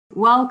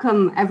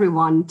welcome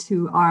everyone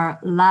to our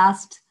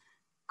last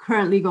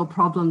Current Legal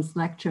Problems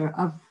lecture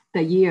of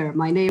the year.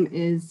 My name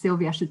is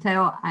Silvia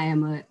Chuteo. I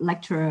am a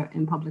lecturer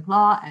in public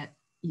law at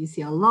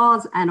UCL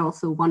Laws and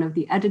also one of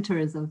the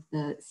editors of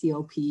the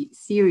CLP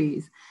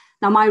series.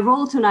 Now, my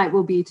role tonight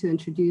will be to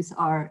introduce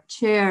our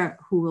chair,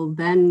 who will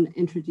then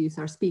introduce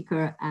our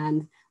speaker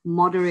and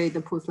moderate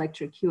the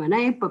post-lecture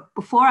Q&A. But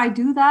before I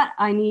do that,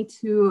 I need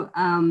to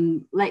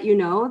let you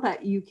know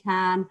that you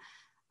can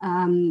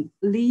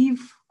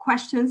leave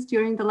questions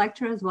during the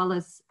lecture as well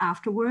as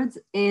afterwards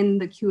in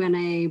the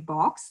Q&A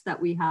box that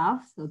we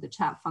have. So the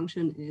chat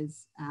function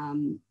is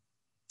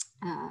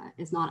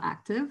not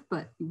active,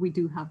 but we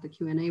do have the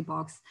Q&A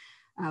box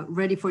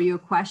ready for your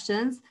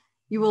questions.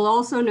 You will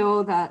also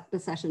know that the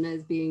session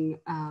is being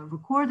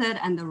recorded,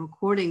 and the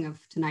recording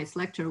of tonight's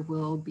lecture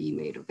will be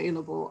made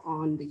available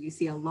on the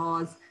UCL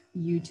Laws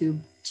YouTube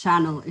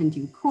channel in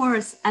due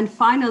course. And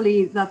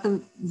finally, that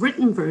the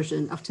written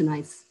version of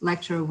tonight's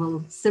lecture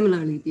will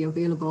similarly be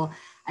available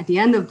at the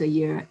end of the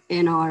year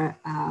in our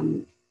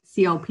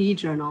CLP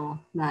journal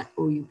that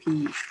OUP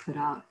put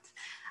out.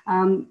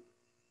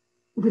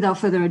 Without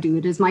further ado,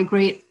 it is my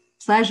great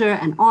pleasure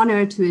and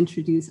honor to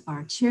introduce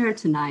our chair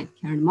tonight,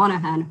 Karen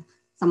Monahan,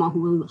 someone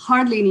who will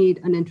hardly need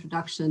an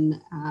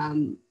introduction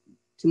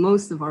to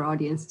most of our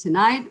audience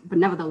tonight, but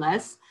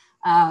nevertheless,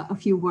 a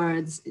few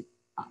words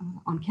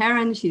on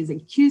Karen. She is a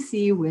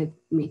QC with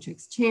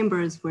Matrix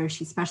Chambers, where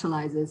she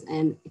specializes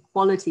in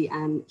equality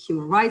and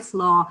human rights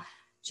law.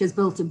 She has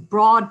built a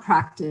broad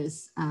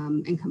practice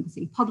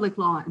encompassing public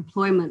law,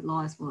 employment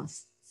law, as well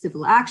as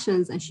civil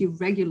actions, and she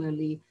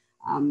regularly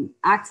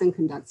acts and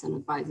conducts and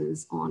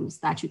advises on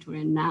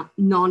statutory and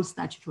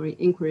non-statutory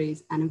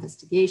inquiries and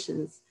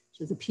investigations.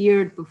 She has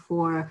appeared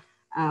before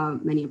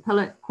many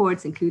appellate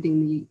courts,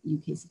 including the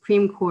UK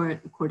Supreme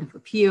Court, the Court of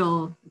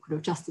Appeal, the Court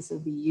of Justice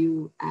of the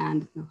EU,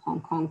 and the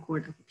Hong Kong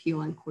Court of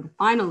Appeal and Court of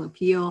Final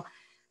Appeal,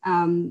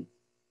 and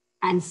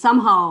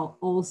somehow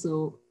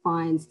also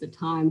finds the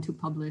time to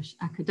publish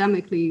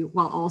academically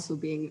while also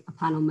being a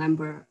panel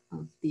member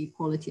of the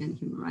Equality and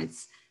Human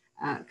Rights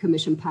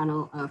Commission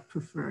panel of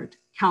preferred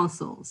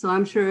counsel. So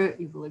I'm sure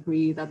you will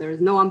agree that there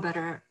is no one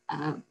better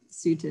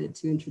suited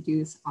to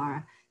introduce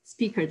our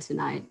speaker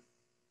tonight.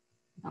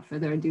 Without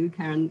further ado,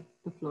 Karen,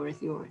 the floor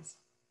is yours.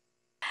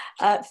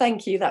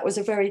 Thank you. That was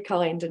a very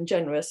kind and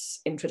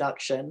generous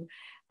introduction.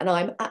 And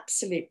I'm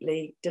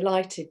absolutely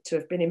delighted to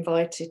have been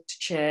invited to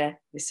chair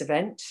this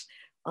event.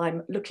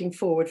 I'm looking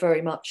forward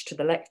very much to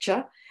the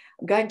lecture.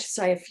 I'm going to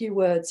say a few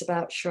words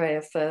about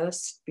Shreya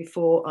first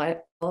before I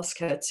ask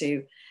her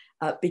to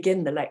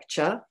begin the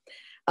lecture.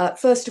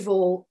 First of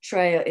all,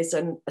 Shreya is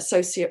an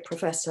associate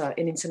professor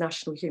in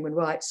international human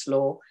rights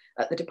law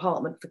at the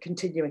Department for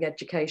Continuing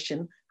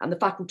Education and the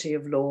Faculty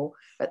of Law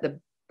at the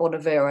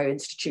Bonavero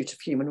Institute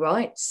of Human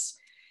Rights.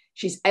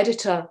 She's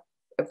editor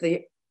of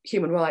the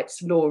Human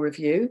Rights Law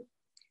Review,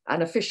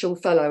 an official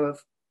fellow of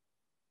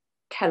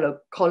Kellogg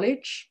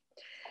College.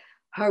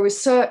 Her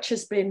research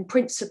has been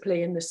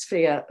principally in the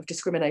sphere of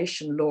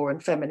discrimination law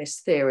and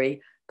feminist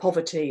theory,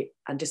 poverty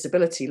and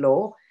disability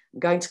law. I'm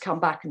going to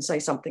come back and say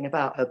something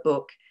about her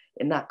book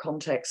in that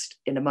context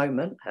in a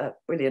moment, her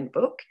brilliant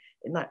book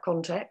in that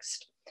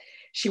context.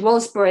 She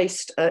was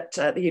based at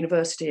the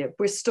University of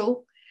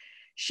Bristol.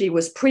 She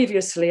was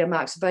previously a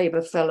Max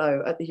Weber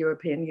Fellow at the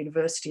European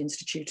University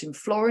Institute in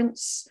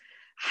Florence,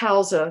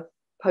 Hauser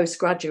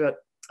postdoctoral,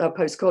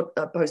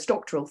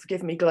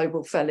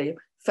 Global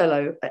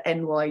Fellow at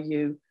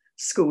NYU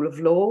School of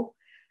Law.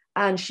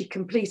 And she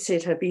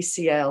completed her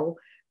BCL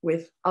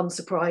with,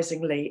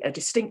 unsurprisingly, a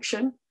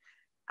distinction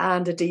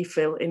and a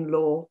DPhil in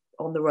law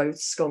on the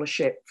Rhodes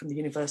Scholarship from the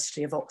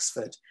University of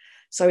Oxford.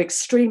 So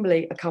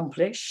extremely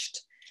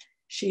accomplished.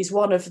 She's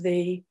one of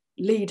the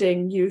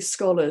leading new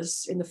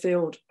scholars in the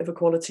field of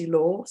equality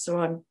law, so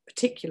I'm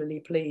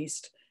particularly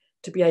pleased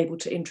to be able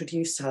to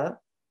introduce her.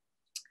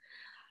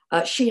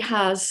 She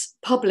has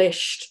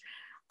published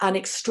an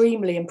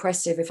extremely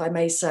impressive, if I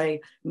may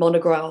say,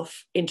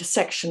 monograph,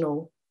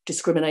 Intersectional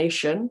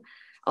Discrimination.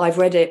 I've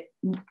read it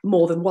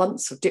more than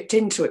once, I've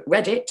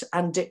read it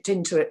and dipped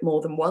into it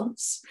more than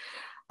once.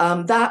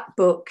 That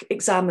book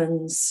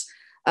examines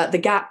the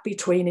gap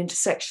between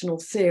intersectional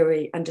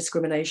theory and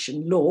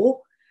discrimination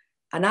law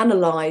and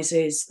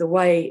analyses the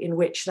way in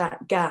which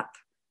that gap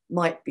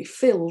might be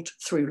filled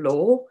through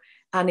law.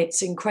 And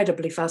it's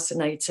incredibly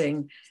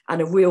fascinating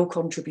and a real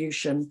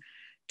contribution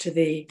to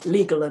the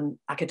legal and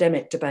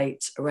academic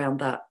debate around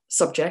that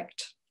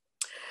subject.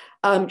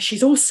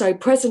 She's also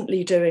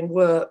presently doing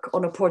work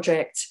on a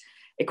project,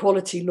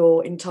 Equality Law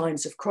in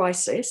Times of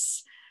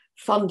Crisis,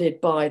 funded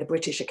by the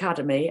British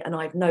Academy, and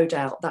I've no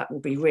doubt that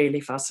will be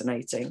really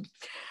fascinating.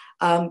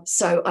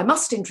 So I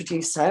must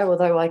introduce her,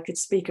 although I could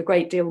speak a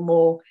great deal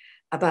more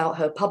about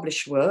her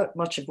published work,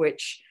 much of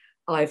which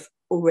I've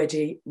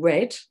already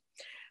read.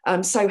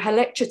 So her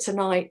lecture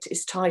tonight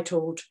is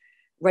titled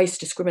Race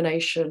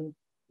Discrimination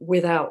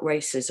Without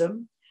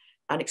Racism,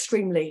 an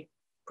extremely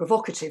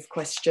provocative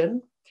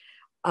question.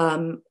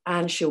 And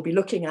she'll be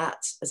looking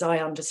at, as I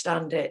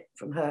understand it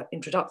from her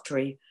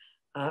introductory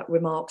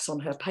remarks on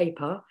her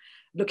paper,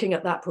 looking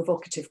at that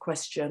provocative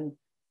question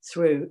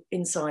through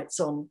insights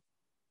on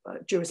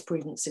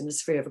jurisprudence in the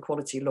sphere of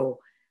equality law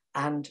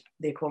and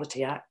the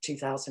Equality Act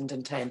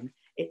 2010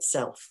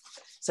 itself.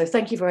 So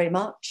thank you very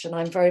much, and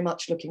I'm very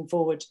much looking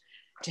forward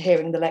to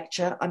hearing the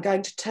lecture. I'm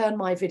going to turn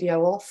my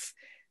video off,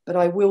 but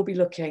I will be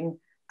looking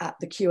at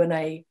the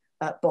Q&A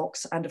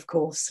box and of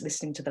course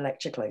listening to the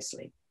lecture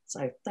closely.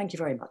 So thank you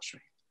very much.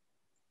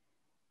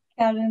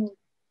 Karen,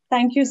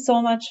 thank you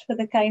so much for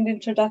the kind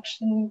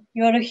introduction.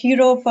 You're a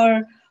hero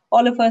for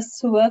all of us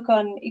who work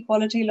on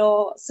equality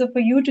law. So for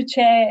you to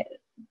chair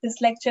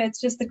this lecture,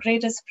 it's just the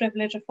greatest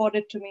privilege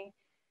afforded to me.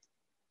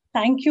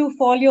 Thank you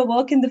for all your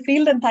work in the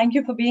field, and thank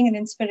you for being an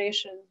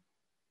inspiration.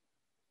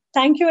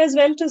 Thank you as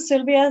well to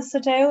Sylvia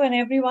Soteo and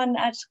everyone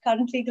at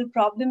Current Legal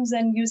Problems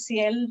and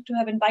UCL to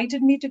have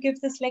invited me to give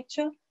this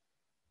lecture.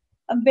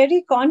 I'm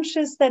very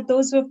conscious that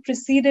those who have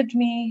preceded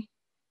me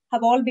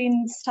have all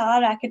been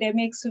star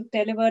academics who've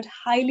delivered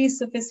highly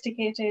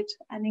sophisticated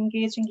and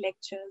engaging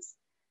lectures.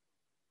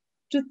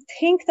 To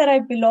think that I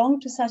belong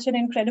to such an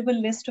incredible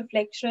list of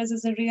lecturers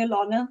is a real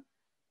honor,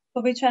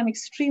 for which I'm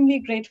extremely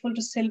grateful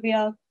to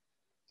Sylvia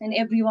and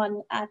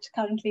everyone at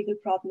Current Legal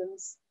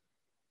Problems.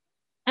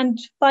 And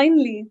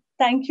finally,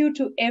 thank you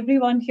to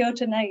everyone here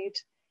tonight.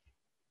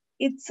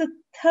 It's a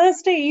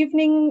Thursday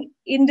evening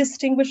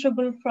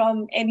indistinguishable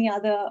from any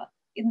other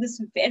in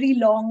this very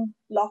long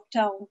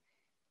lockdown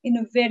in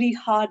a very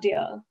hard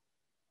year.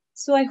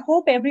 So I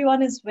hope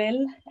everyone is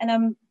well, and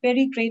I'm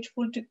very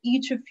grateful to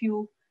each of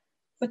you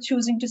for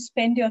choosing to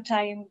spend your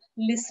time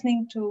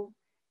listening to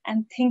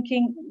and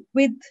thinking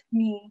with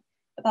me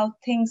about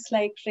things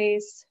like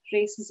race,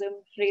 racism,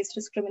 race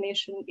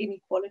discrimination,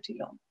 inequality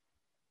law.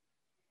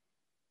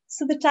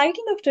 So the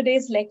title of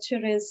today's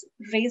lecture is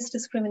Race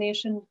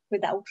Discrimination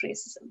Without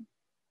Racism.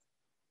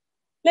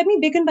 Let me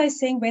begin by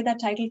saying where that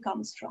title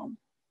comes from.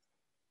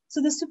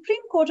 So the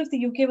Supreme Court of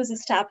the UK was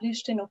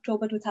established in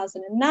October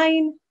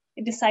 2009.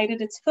 It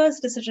decided its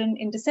first decision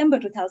in December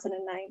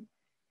 2009.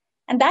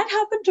 And that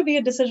happened to be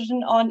a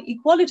decision on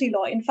equality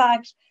law. In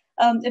fact,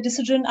 a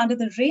decision under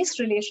the Race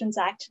Relations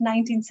Act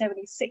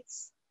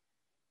 1976.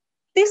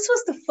 This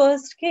was the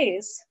first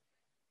case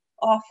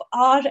of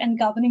our and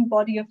governing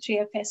body of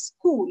JFS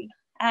school.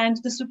 And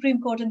the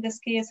Supreme Court in this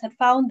case had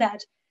found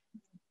that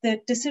the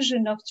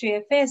decision of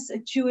JFS, a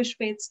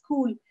Jewish-based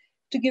school,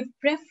 to give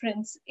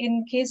preference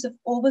in case of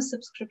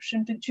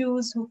oversubscription to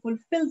Jews who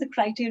fulfill the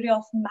criteria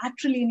of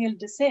matrilineal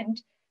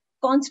descent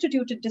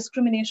constituted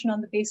discrimination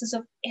on the basis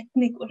of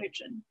ethnic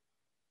origin.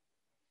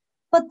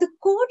 But the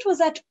court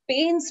was at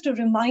pains to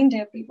remind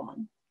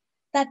everyone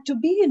that to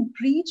be in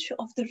breach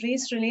of the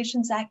Race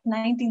Relations Act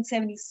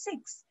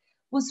 1976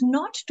 was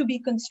not to be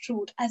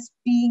construed as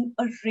being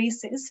a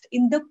racist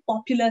in the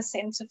popular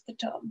sense of the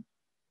term.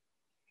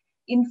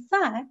 In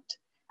fact,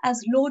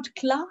 as Lord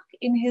Clark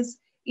in his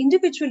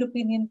individual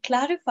opinion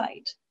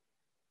clarified,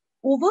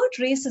 overt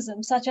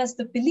racism such as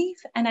the belief,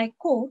 and I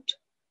quote,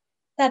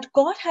 that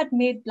God had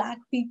made Black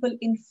people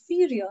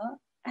inferior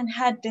and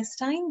had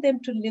destined them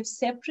to live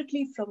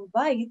separately from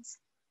whites,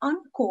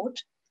 unquote,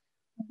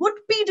 would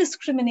be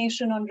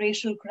discrimination on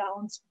racial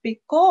grounds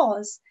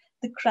because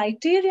the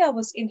criteria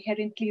was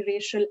inherently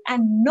racial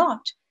and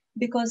not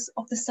because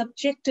of the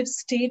subjective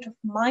state of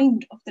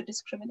mind of the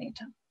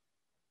discriminator.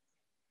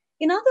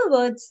 In other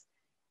words,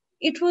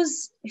 it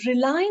was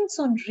reliance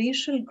on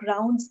racial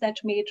grounds that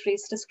made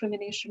race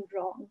discrimination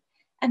wrong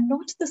and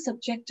not the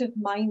subjective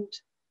mind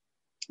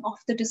of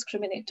the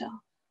discriminator,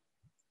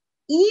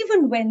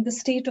 even when the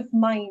state of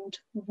mind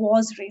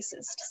was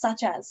racist,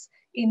 such as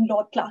in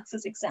Lord Clark's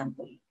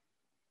example.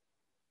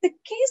 The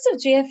case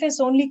of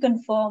JFS only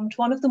confirmed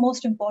one of the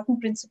most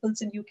important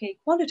principles in UK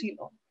equality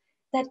law,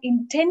 that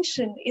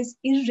intention is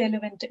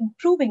irrelevant in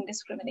proving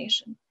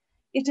discrimination.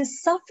 It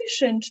is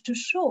sufficient to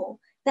show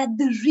that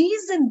the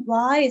reason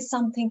why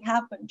something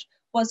happened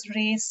was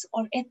race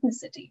or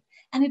ethnicity,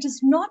 and it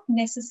is not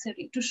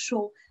necessary to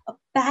show a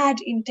bad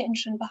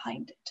intention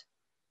behind it.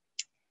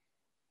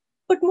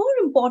 But more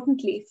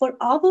importantly, for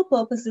our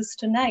purposes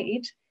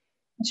tonight,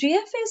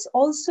 JFS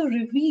also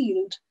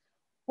revealed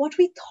what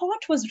we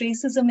thought was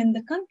racism in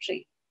the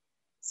country,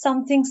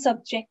 something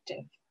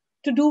subjective,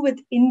 to do with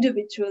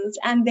individuals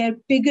and their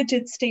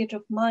bigoted state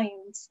of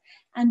minds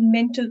and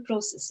mental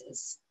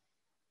processes.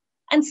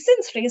 And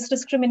since race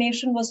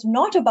discrimination was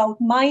not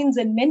about minds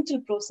and mental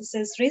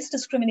processes, race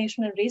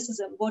discrimination and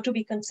racism were to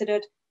be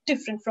considered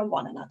different from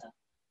one another.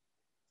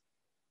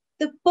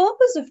 The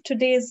purpose of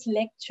today's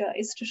lecture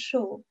is to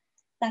show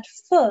that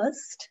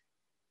first,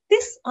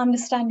 this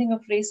understanding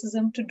of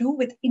racism to do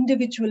with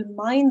individual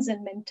minds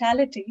and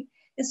mentality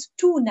is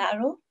too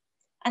narrow,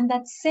 and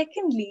that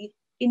secondly,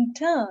 in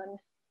turn,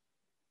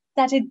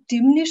 that it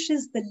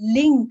diminishes the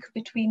link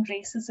between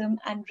racism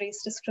and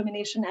race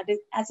discrimination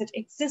as it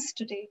exists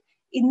today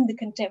in the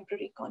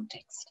contemporary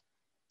context.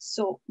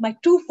 So my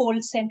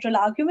twofold central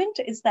argument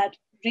is that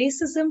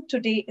racism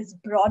today is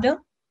broader,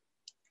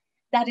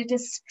 that it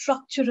is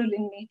structural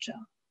in nature,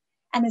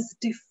 and is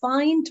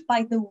defined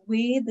by the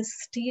way the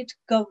state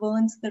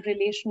governs the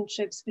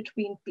relationships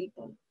between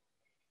people.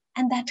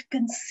 and that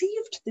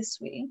conceived this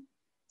way,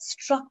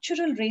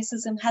 structural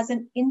racism has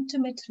an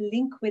intimate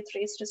link with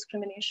race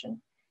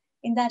discrimination,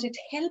 in that it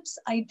helps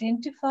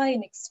identify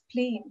and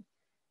explain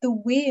the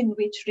way in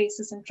which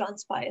racism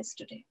transpires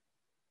today.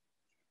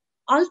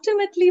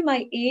 Ultimately,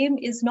 my aim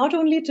is not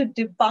only to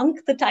debunk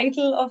the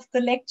title of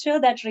the lecture,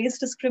 that race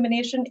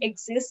discrimination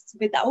exists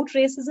without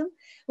racism,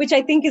 which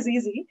I think is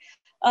easy,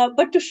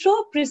 but to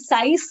show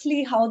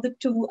precisely how the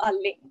two are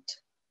linked.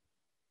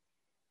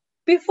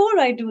 Before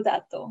I do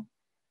that, though,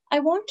 I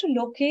want to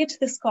locate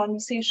this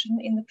conversation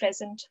in the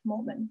present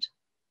moment.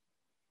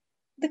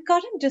 The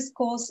current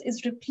discourse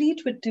is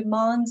replete with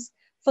demands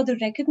for the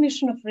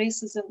recognition of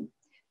racism,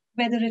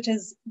 whether it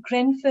is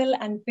Grenfell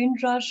and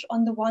Windrush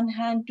on the one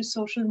hand to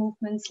social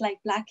movements like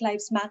Black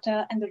Lives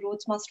Matter and the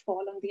Rhodes Must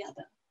Fall on the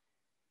other.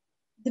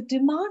 The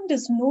demand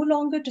is no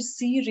longer to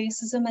see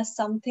racism as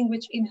something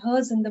which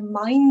inheres in the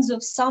minds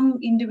of some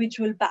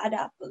individual bad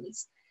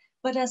apples,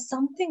 but as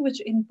something which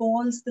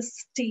involves the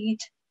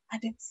state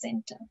at its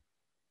center.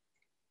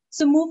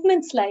 So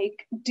movements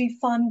like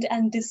defund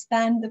and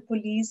disband the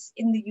police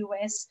in the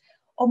US,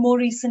 or more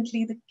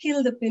recently, the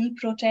Kill the Bill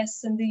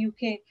protests in the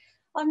UK,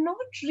 are not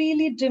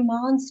really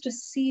demands to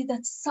see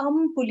that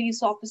some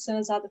police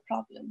officers are the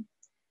problem.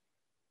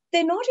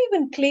 They're not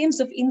even claims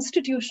of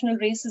institutional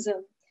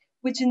racism,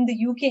 which in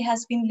the UK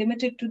has been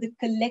limited to the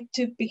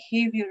collective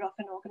behavior of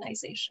an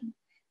organization.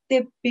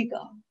 They're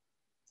bigger.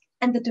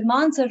 And the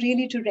demands are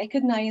really to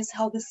recognize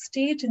how the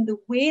state, in the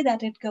way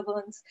that it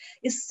governs,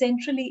 is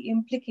centrally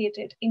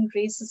implicated in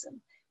racism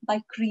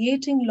by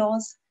creating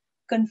laws,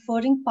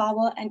 conferring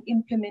power, and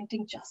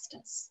implementing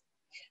justice.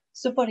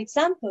 So, for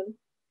example,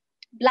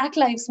 Black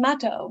Lives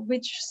Matter,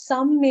 which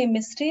some may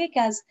mistake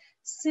as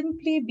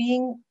simply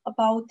being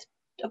about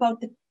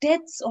the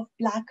deaths of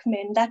Black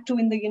men, that too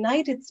in the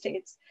United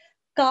States,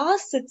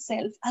 casts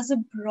itself as a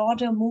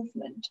broader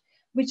movement,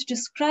 which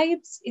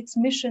describes its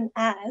mission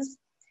as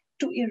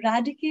to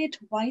eradicate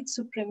white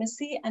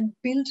supremacy and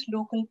build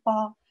local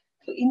power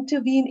to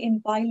intervene in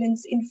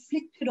violence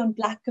inflicted on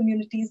Black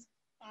communities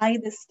by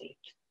the state.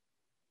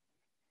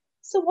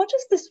 So what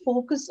does this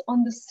focus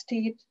on the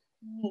state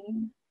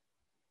mean?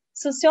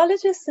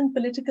 Sociologists and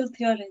political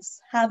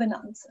theorists have an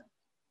answer.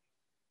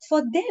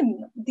 For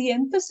them, the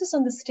emphasis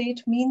on the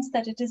state means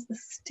that it is the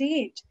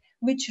state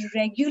which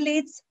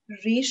regulates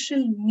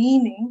racial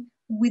meaning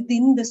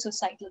within the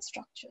societal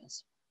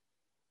structures.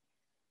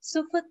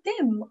 So for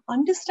them,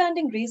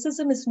 understanding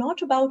racism is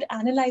not about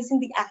analyzing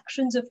the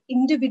actions of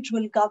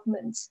individual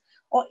governments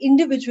or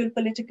individual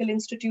political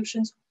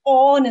institutions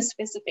on a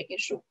specific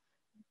issue,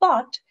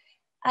 but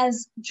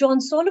as John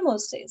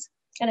Solomos says,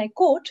 and I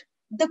quote,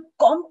 the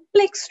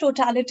complex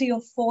totality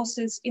of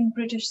forces in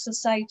British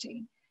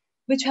society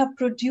which have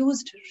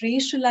produced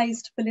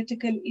racialized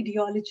political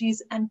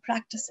ideologies and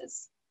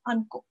practices,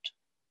 unquote.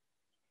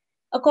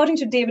 According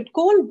to David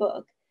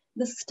Goldberg,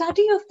 the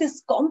study of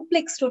this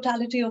complex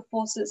totality of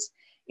forces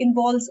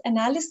involves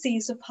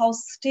analyses of how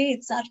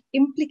states are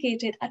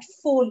implicated at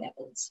 4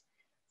 levels.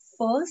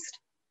 First,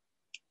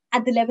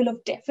 at the level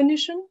of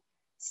definition.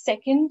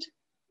 Second,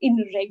 in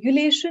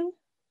regulation.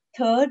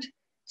 Third,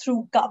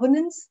 through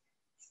governance.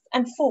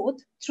 And fourth,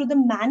 through the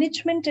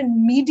management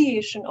and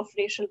mediation of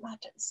racial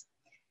matters.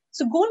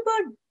 So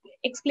Goldberg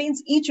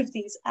explains each of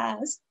these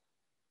as,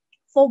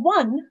 for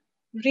one,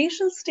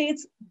 racial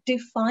states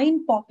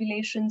define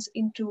populations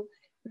into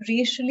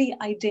racially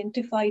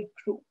identified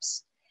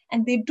groups.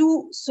 And they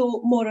do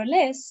so more or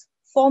less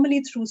formally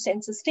through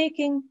census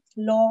taking,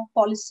 law,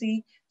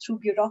 policy, through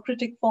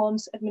bureaucratic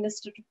forms,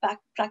 administrative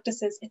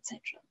practices, etc.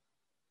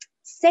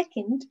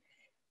 Second,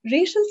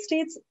 racial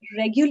states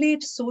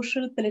regulate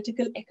social,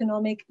 political,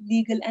 economic,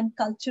 legal, and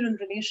cultural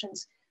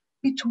relations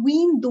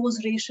between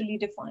those racially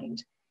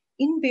defined,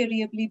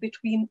 invariably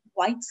between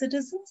white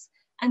citizens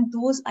and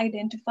those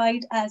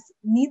identified as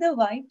neither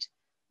white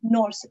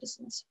nor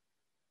citizens.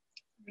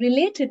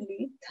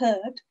 Relatedly,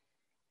 third,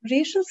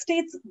 racial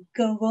states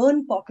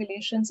govern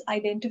populations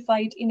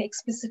identified in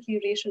explicitly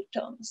racial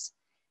terms.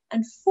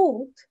 And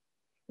fourth,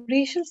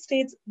 racial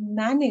states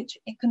manage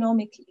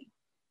economically.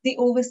 They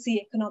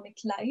oversee economic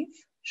life,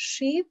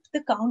 shape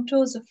the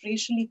contours of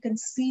racially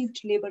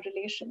conceived labor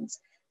relations,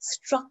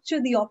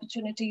 structure the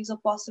opportunities or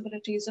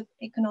possibilities of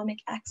economic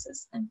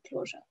access and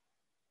closure.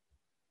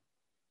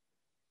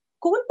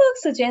 Goldberg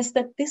suggests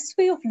that this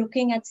way of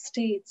looking at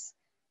states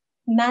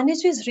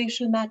manages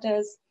racial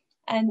matters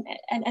and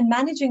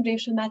managing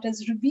racial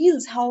matters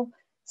reveals how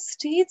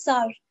states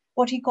are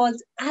what he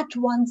calls at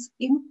once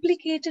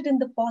implicated in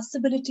the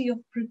possibility of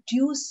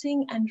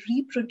producing and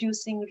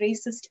reproducing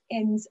racist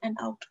ends and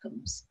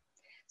outcomes.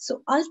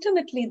 So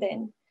ultimately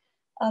then,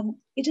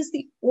 it is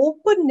the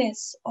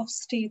openness of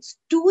states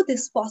to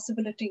this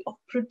possibility of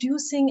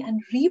producing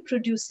and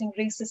reproducing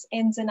racist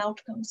ends and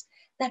outcomes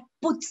that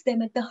puts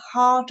them at the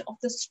heart of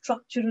the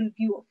structural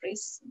view of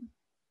racism.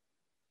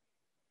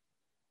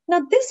 Now,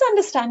 this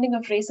understanding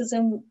of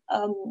racism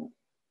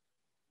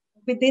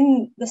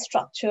within the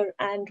structure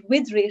and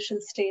with racial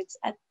states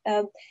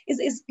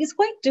is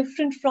quite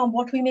different from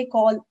what we may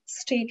call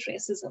state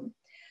racism.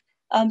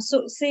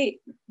 So say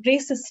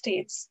racist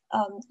states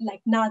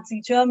like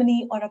Nazi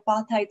Germany or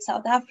apartheid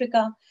South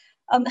Africa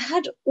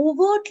had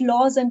overt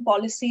laws and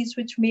policies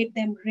which made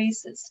them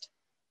racist.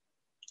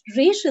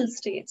 Racial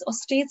states, or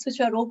states which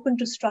are open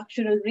to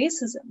structural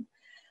racism,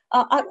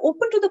 are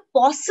open to the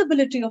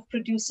possibility of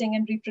producing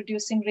and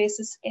reproducing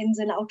racist ends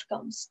and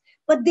outcomes,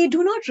 but they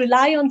do not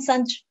rely on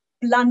such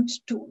blunt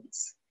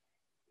tools.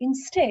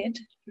 Instead,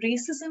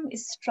 racism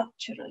is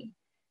structural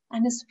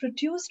and is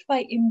produced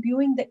by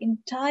imbuing the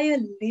entire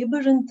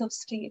labyrinth of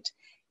state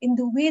in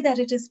the way that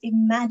it is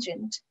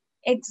imagined,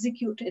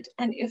 executed,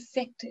 and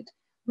effected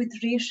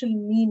with racial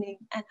meaning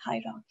and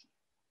hierarchy.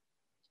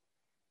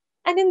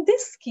 And in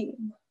this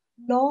scheme,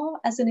 law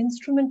as an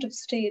instrument of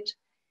state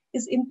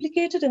is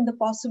implicated in the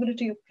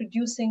possibility of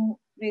producing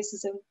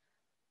racism,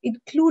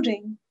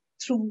 including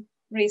through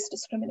race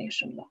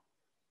discrimination law.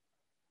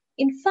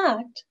 In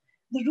fact,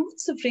 the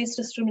roots of race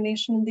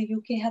discrimination in the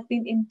UK have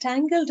been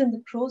entangled in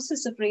the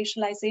process of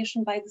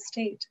racialization by the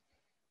state,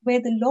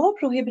 where the law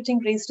prohibiting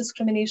race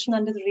discrimination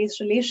under the Race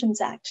Relations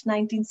Act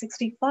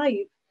 1965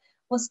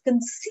 was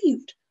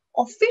conceived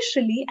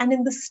officially and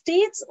in the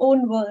state's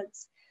own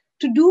words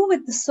to do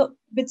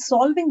with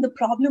solving the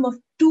problem of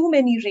too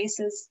many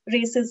races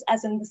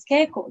as in the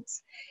scare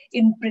quotes,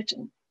 in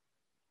Britain.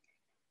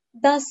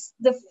 Thus,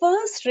 the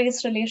first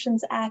Race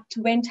Relations Act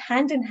went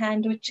hand in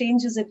hand with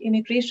changes in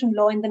immigration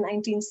law in the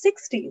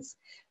 1960s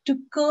to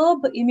curb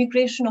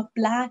immigration of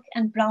Black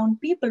and brown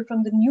people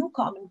from the new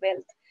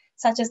Commonwealth,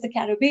 such as the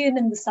Caribbean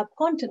and the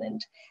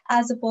subcontinent,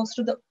 as opposed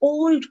to the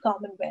old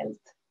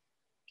Commonwealth,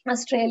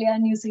 Australia,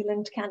 New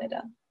Zealand,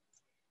 Canada.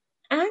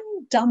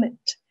 Anne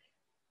Dummett,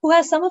 who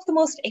has some of the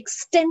most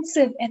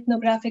extensive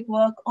ethnographic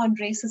work on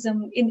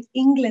racism in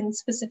England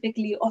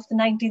specifically of the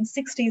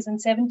 1960s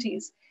and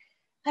 70s,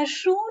 has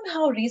shown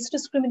how race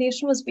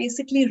discrimination was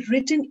basically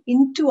written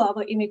into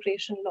our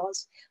immigration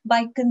laws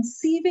by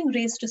conceiving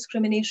race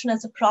discrimination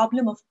as a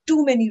problem of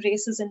too many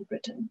races in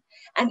Britain,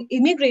 and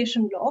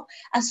immigration law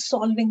as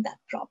solving that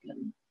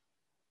problem.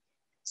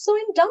 So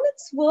in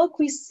Dummett's work,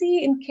 we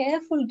see in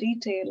careful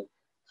detail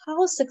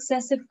how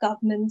successive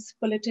governments,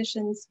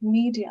 politicians,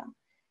 media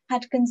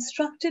had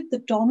constructed the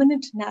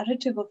dominant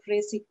narrative of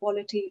race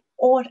equality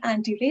or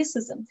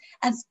anti-racism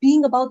as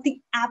being about the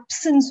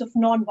absence of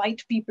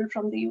non-white people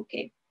from the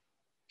UK,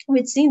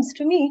 which seems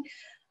to me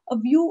a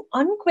view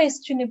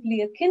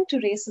unquestionably akin to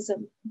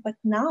racism, but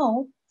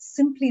now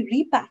simply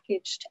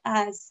repackaged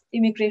as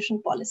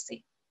immigration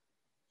policy.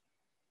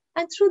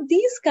 And through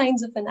these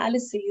kinds of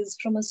analyses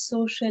from a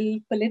social,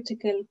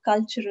 political,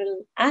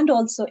 cultural, and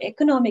also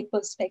economic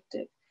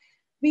perspective,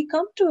 we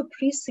come to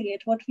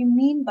appreciate what we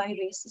mean by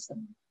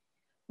racism,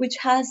 which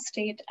has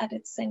state at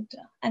its center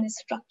and is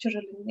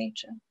structural in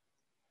nature.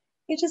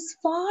 It is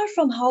far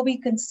from how we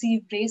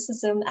conceive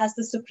racism, as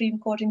the Supreme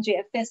Court in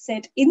JFS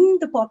said, in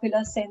the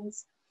popular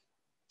sense,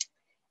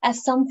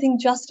 as something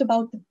just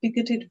about the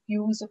bigoted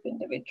views of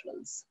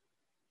individuals.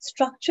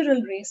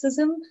 Structural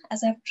racism,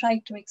 as I've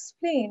tried to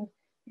explain,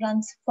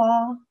 runs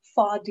far,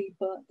 far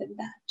deeper than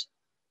that.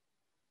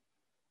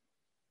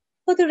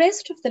 For the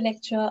rest of the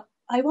lecture,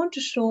 I want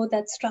to show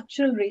that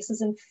structural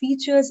racism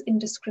features in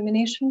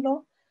discrimination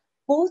law,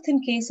 both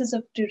in cases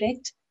of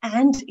direct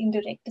and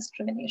indirect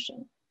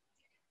discrimination.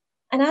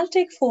 And I'll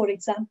take 4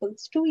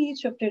 examples, 2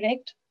 each of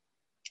direct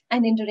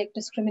and indirect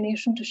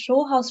discrimination, to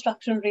show how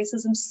structural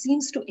racism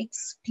seems to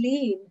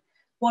explain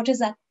what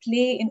is at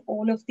play in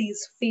all of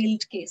these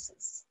failed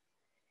cases.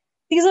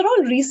 These are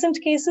all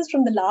recent cases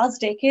from the last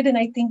decade, and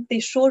I think they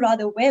show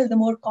rather well the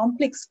more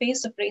complex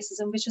space of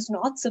racism, which is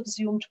not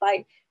subsumed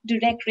by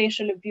direct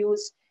racial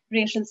abuse,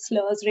 racial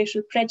slurs,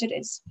 racial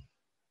prejudice,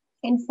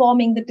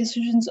 informing the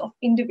decisions of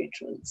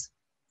individuals.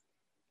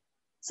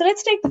 So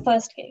let's take the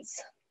first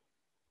case.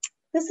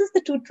 This is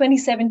the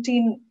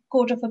 2017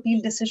 Court of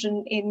Appeal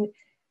decision in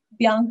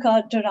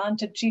Bianca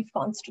Durant and Chief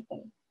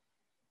Constable.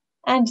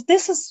 And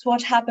this is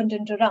what happened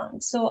in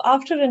Durant. So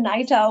after a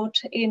night out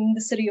in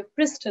the city of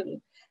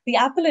Bristol, the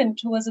appellant,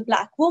 who was a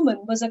Black woman,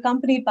 was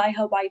accompanied by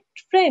her white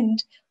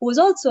friend, who was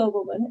also a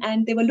woman,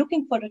 and they were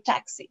looking for a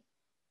taxi.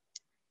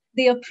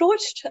 They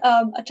approached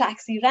a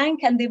taxi rank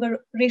and they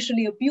were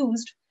racially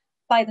abused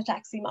by the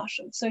taxi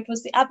marshal. So it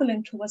was the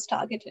appellant who was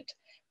targeted,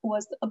 who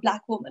was a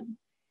Black woman.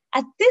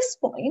 At this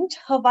point,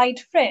 her white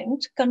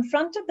friend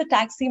confronted the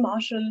taxi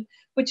marshal,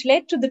 which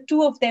led to the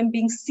 2 of them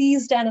being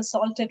seized and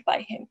assaulted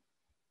by him.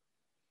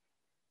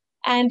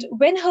 And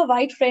when her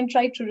white friend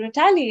tried to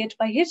retaliate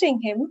by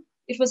hitting him,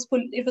 it was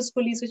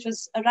police which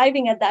was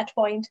arriving at that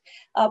point.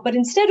 But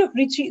instead of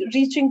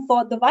reaching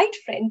for the white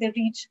friend, they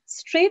reached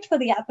straight for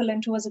the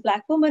appellant, who was a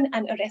Black woman,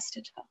 and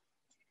arrested her.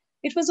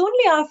 It was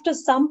only after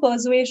some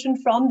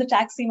persuasion from the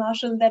taxi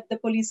marshal that the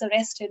police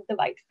arrested the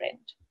white friend.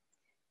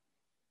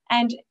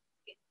 And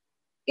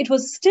it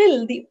was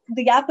still the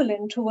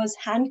appellant who was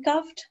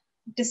handcuffed,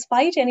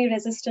 despite any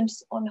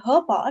resistance on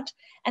her part,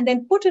 and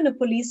then put in a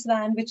police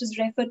van, which is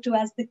referred to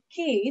as the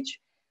cage,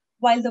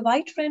 while the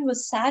white friend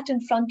was sat in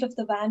front of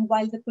the van,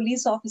 while the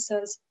police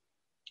officers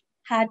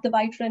had the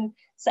white friend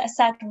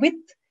sat with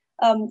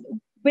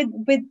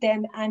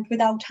them and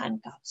without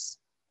handcuffs.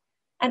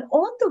 And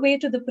on the way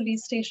to the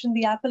police station,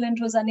 the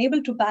appellant was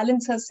unable to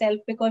balance herself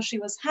because she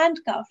was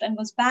handcuffed and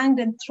was banged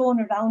and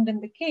thrown around in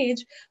the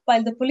cage,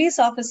 while the police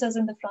officers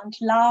in the front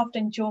laughed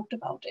and joked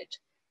about it.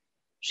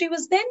 She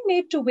was then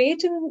made to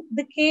wait in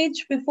the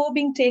cage before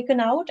being taken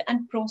out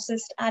and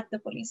processed at the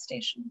police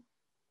station.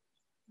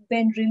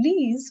 When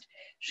released,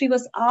 she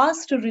was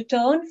asked to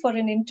return for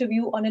an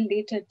interview on a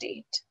later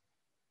date.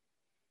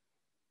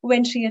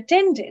 When she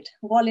attended,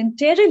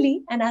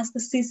 voluntarily and as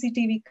the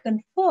CCTV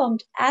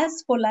confirmed,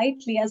 as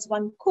politely as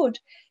one could,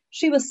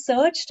 she was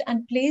searched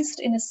and placed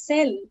in a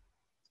cell,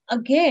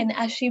 again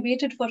as she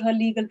waited for her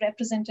legal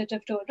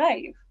representative to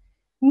arrive.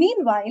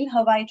 Meanwhile,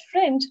 her white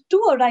friend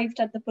too arrived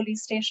at the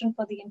police station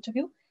for the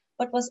interview,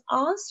 but was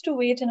asked to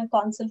wait in a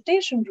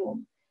consultation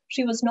room.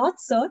 She was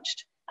not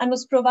searched and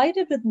was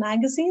provided with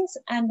magazines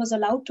and was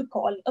allowed to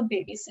call a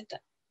babysitter.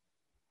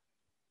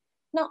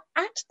 Now,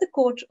 at the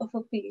Court of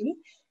Appeal,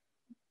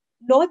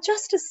 Lord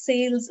Justice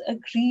Sales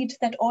agreed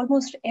that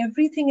almost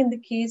everything in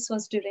the case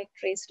was direct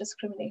race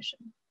discrimination,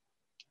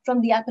 from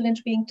the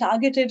appellant being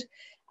targeted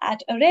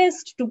at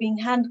arrest to being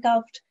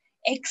handcuffed,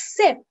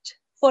 except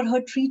for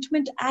her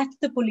treatment at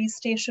the police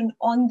station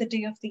on the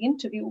day of the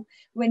interview,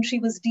 when she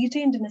was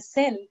detained in a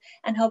cell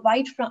and her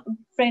white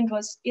friend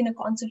was in a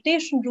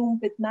consultation room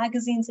with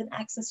magazines and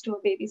access to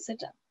a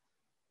babysitter.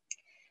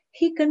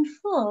 He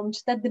confirmed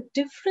that the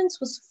difference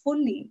was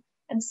fully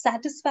and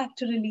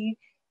satisfactorily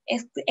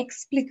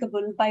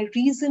explicable by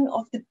reason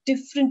of the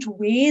different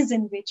ways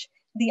in which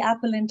the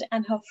appellant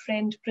and her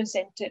friend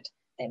presented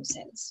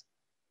themselves.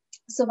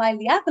 So while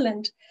the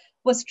appellant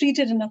was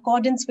treated in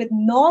accordance with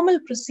normal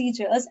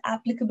procedures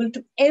applicable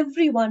to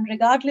everyone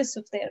regardless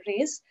of their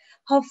race,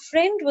 her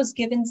friend was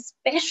given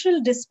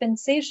special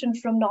dispensation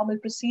from normal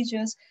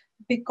procedures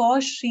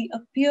because she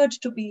appeared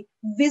to be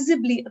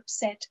visibly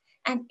upset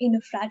and in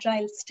a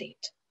fragile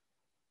state.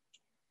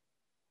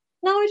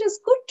 Now, it is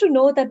good to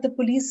know that the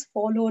police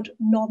followed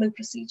normal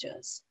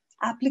procedures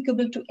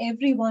applicable to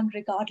everyone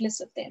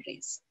regardless of their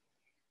race.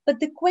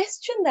 But the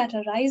question that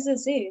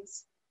arises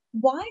is,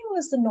 why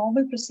was the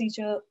normal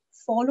procedure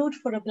followed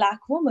for a Black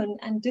woman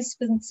and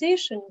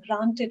dispensation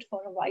granted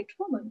for a white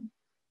woman?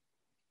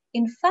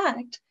 In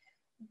fact,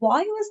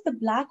 why was the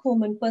Black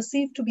woman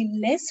perceived to be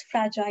less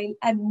fragile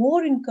and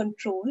more in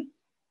control,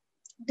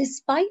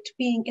 despite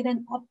being in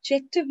an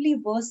objectively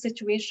worse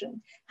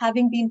situation,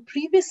 having been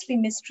previously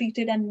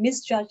mistreated and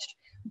misjudged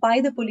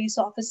by the police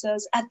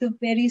officers at the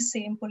very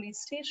same police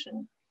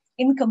station,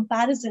 in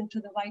comparison to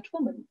the white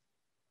woman?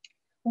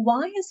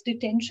 Why is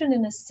detention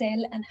in a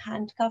cell and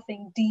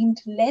handcuffing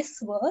deemed less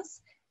worse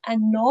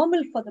and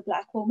normal for the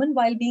Black woman,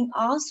 while being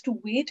asked to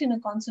wait in a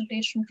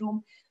consultation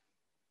room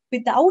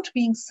without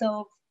being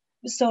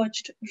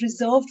searched,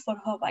 reserved for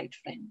her white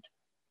friend?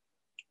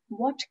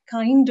 What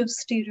kind of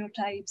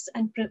stereotypes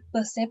and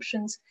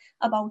perceptions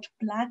about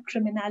Black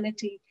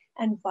criminality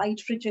and white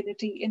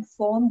fragility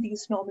inform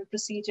these normal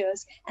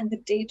procedures and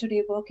the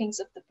day-to-day workings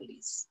of the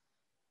police?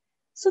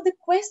 So the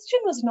question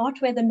was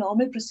not whether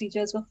normal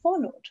procedures were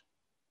followed,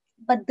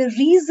 but the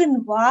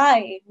reason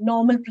why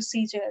normal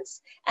procedures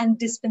and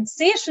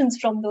dispensations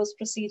from those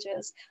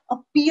procedures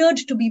appeared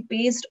to be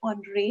based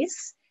on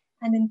race,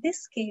 and in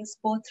this case,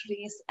 both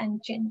race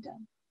and gender.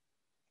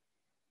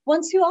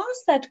 Once you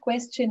ask that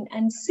question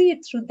and see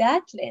it through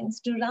that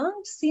lens,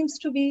 Durand seems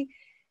to be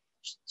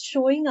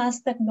showing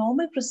us that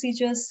normal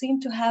procedures seem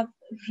to have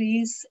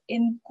race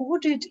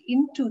encoded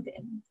into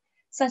them,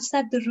 such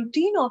that the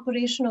routine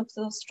operation of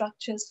those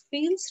structures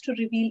fails to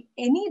reveal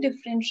any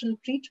differential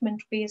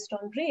treatment based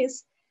on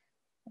race,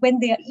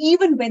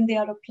 even when they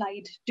are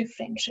applied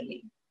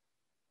differentially.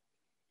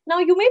 Now,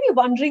 you may be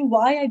wondering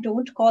why I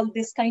don't call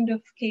this kind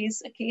of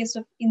case a case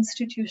of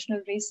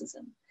institutional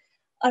racism,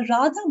 a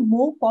rather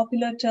more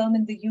popular term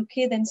in the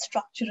UK than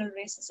structural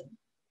racism.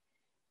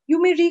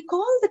 You may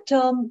recall the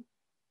term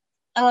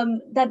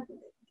that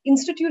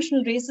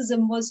institutional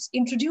racism was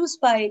introduced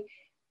by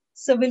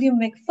Sir William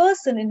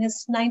Macpherson in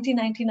his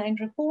 1999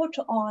 report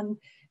on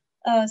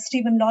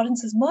Stephen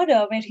Lawrence's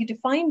murder, where he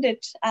defined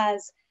it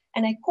as,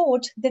 and I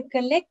quote, "the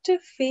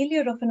collective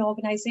failure of an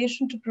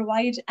organization to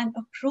provide an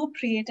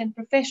appropriate and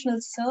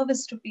professional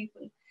service to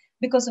people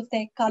because of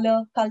their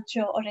color,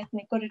 culture, or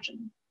ethnic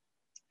origin."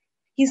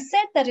 He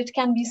said that it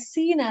can be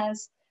seen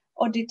as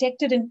or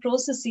detected in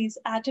processes,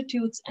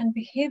 attitudes, and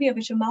behavior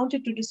which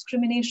amounted to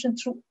discrimination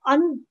through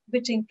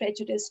unwitting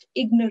prejudice,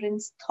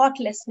 ignorance,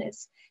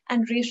 thoughtlessness,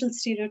 and racial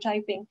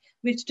stereotyping,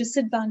 which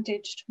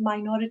disadvantaged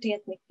minority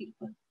ethnic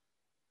people.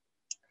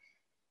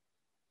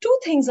 Two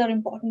things are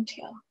important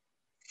here.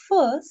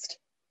 First,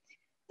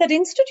 that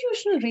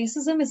institutional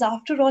racism is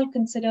after all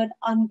considered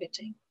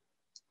unwitting.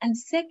 And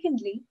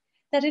secondly,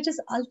 that it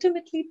is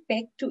ultimately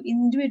pegged to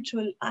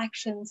individual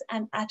actions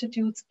and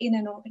attitudes in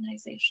an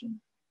organization.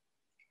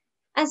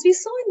 As we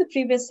saw in the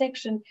previous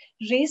section,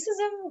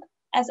 racism,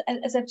 as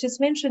I've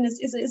just mentioned,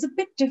 is a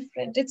bit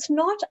different. It's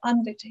not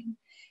unwitting.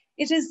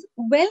 It is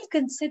well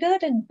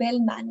considered and well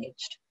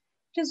managed.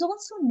 It is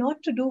also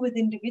not to do with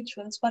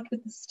individuals, but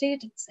with the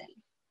state itself.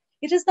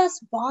 It is thus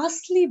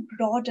vastly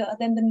broader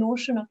than the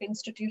notion of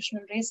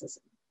institutional racism.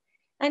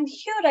 And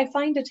here I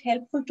find it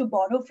helpful to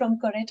borrow from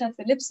Coretta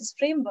Phillips's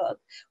framework,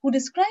 who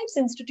describes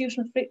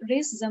institutional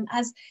racism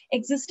as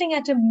existing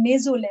at a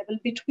meso level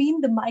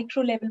between the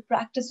micro level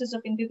practices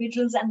of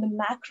individuals and the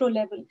macro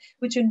level,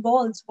 which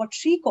involves what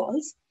she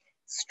calls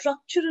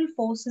structural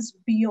forces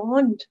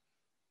beyond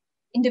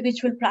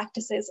individual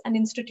practices and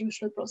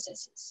institutional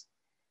processes.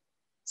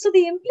 So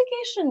the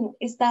implication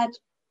is that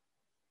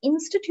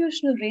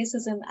institutional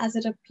racism, as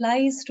it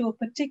applies to a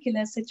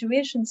particular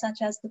situation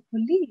such as the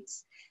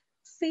police,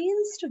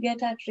 fails to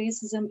get at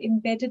racism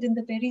embedded in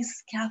the very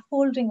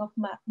scaffolding of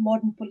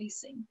modern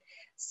policing,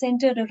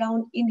 centered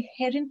around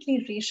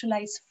inherently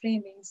racialized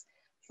framings,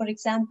 for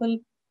example,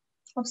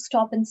 of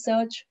stop and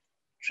search,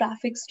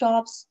 traffic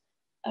stops,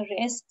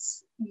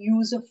 arrests,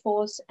 use of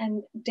force,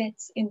 and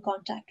deaths in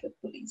contact with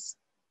police.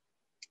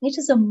 It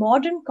is a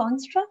modern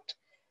construct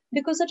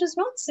because it is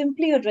not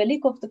simply a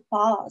relic of the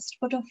past,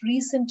 but of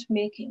recent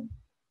making,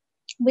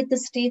 with the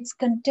state's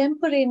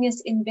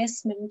contemporaneous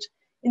investment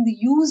in the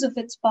use of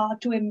its power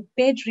to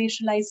embed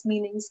racialized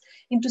meanings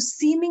into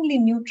seemingly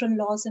neutral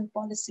laws and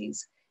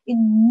policies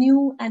in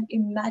new and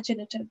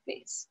imaginative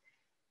ways.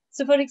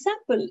 So, for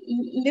example,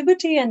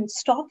 Liberty and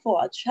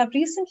Stopwatch have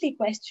recently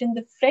questioned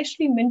the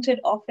freshly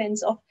minted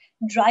offense of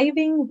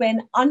driving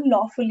when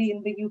unlawfully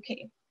in the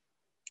UK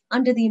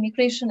under the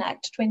Immigration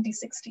Act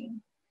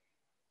 2016.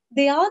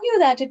 They argue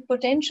that it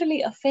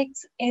potentially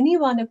affects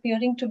anyone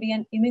appearing to be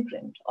an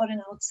immigrant or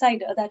an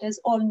outsider, that is,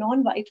 all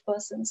non-white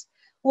persons,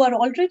 who are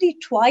already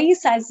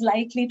twice as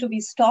likely to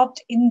be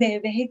stopped in their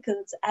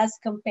vehicles as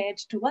compared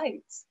to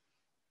whites.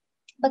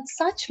 But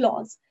such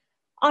laws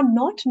are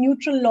not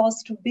neutral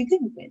laws to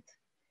begin with.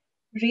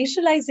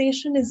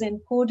 Racialization is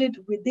encoded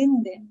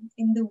within them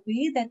in the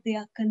way that they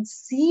are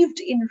conceived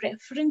in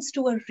reference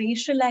to a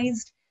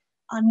racialized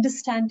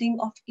understanding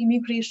of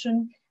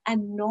immigration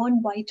and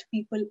non-white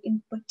people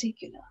in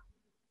particular,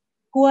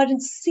 who are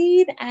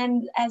seen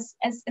and as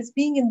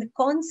being in the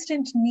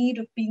constant need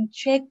of being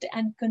checked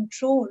and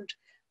controlled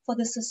for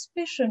the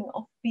suspicion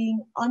of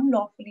being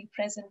unlawfully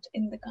present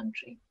in the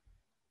country.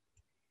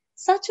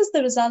 Such is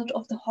the result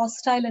of the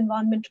hostile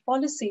environment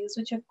policies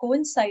which have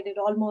coincided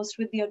almost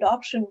with the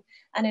adoption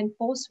and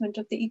enforcement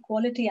of the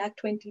Equality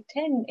Act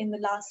 2010 in the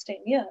last 10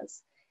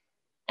 years.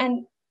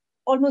 And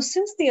almost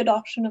since the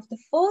adoption of the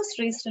first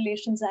Race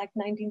Relations Act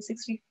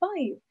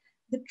 1965,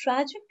 the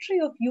trajectory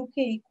of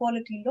UK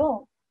equality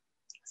law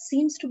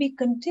seems to be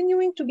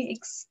continuing to be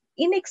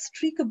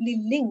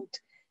inextricably linked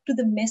to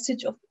the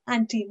message of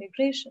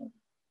anti-immigration.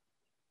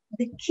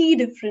 The key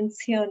difference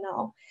here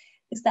now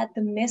is that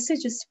the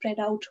message is spread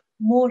out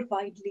more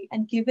widely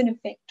and given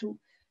effect to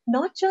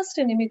not just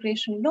in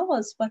immigration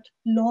laws, but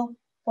law,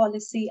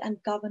 policy,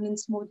 and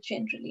governance more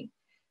generally,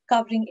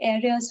 covering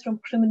areas from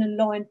criminal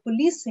law and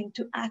policing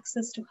to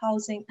access to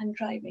housing and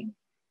driving.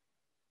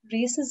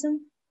 Racism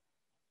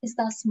is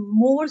thus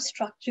more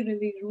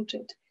structurally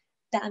rooted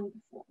than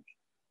before.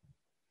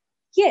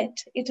 Yet,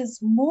 it is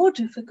more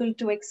difficult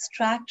to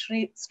extract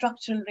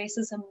structural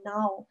racism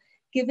now,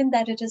 given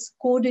that it is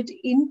coded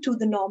into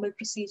the normal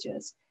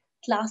procedures,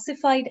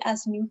 classified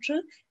as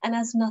neutral and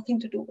has nothing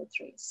to do with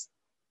race.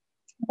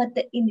 But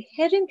the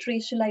inherent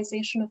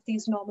racialization of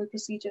these normal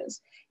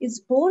procedures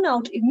is borne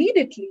out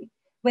immediately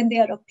when they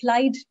are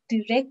applied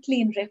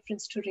directly in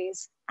reference to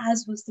race,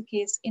 as was the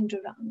case in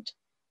Durand.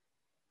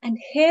 And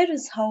here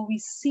is how we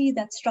see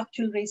that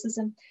structural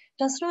racism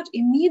does not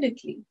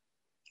immediately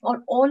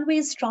or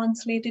always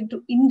translate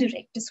into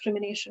indirect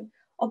discrimination,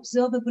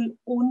 observable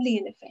only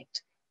in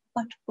effect,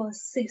 but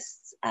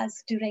persists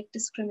as direct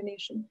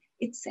discrimination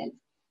itself,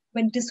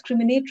 when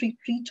discriminatory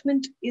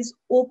treatment is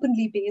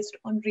openly based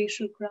on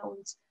racial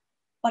grounds,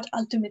 but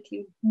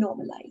ultimately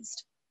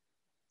normalized.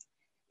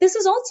 This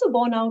is also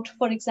borne out,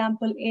 for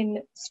example,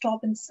 in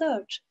Stop and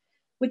Search,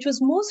 which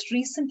was most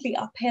recently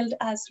upheld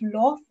as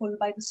lawful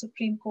by the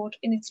Supreme Court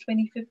in its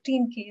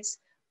 2015 case,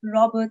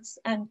 Roberts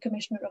and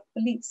Commissioner of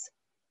Police.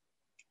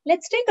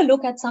 Let's take a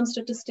look at some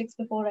statistics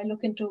before I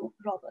look into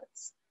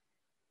Roberts.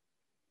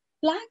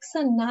 Blacks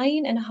are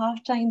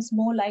 9.5 times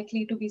more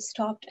likely to be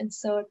stopped and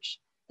searched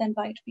than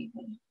white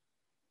people.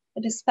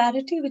 A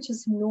disparity which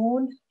is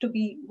known to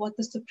be what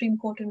the Supreme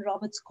Court in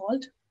Roberts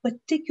called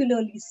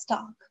particularly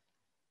stark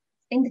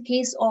in the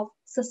case of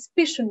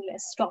suspicionless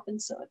stop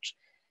and search,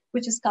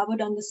 which is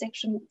covered under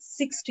Section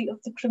 60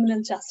 of the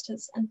Criminal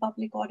Justice and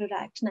Public Order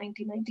Act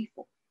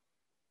 1994.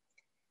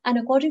 And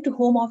according to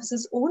Home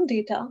Office's own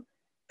data,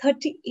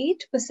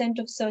 38%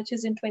 of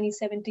searches in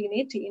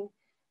 2017-18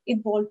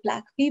 involved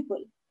Black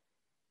people,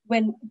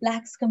 when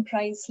Blacks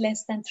comprise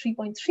less than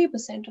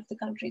 3.3% of the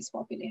country's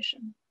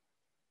population.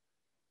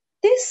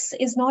 This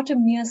is not a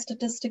mere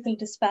statistical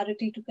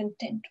disparity to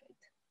contend with,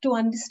 to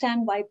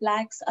understand why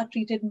Blacks are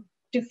treated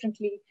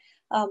differently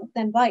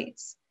than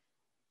whites,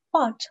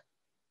 but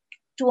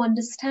to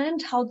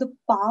understand how the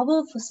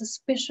power for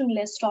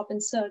suspicionless stop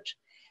and search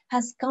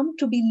has come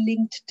to be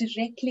linked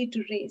directly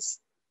to race,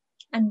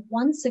 and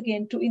once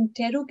again to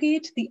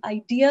interrogate the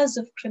ideas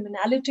of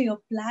criminality of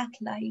Black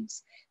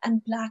lives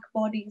and Black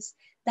bodies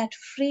that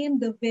frame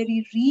the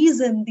very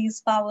reason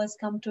these powers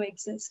come to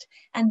exist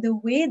and the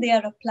way they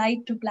are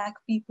applied to Black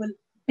people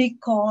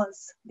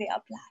because they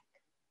are Black.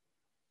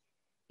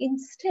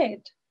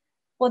 Instead,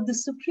 what the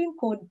Supreme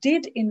Court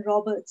did in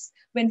Roberts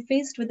when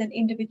faced with an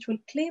individual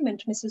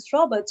claimant, Mrs.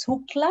 Roberts,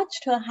 who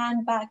clutched her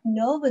hand back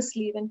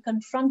nervously when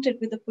confronted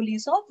with a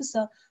police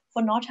officer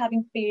for not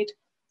having paid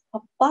her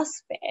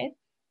bus fare,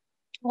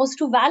 was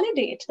to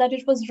validate that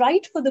it was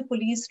right for the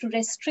police to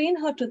restrain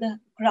her to the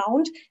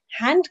ground,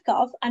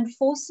 handcuff, and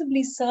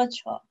forcibly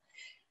search her.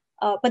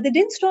 But they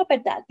didn't stop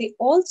at that. They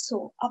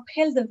also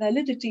upheld the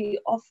validity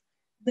of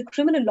the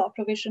criminal law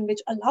provision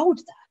which allowed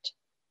that.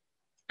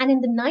 And in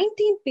the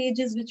 19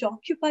 pages which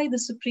occupy the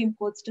Supreme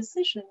Court's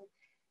decision,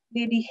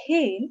 Lady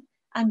Hale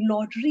and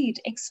Lord Reed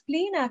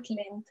explain at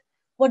length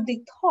what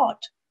they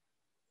thought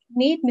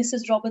made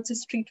Mrs.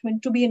 Roberts'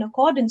 treatment to be in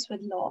accordance with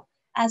law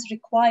as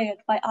required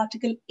by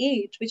Article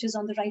 8, which is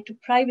on the right to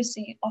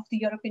privacy of the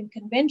European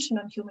Convention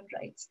on Human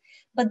Rights.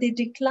 But they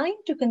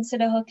declined to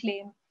consider her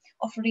claim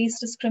of race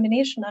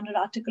discrimination under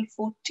Article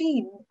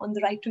 14 on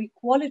the right to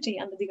equality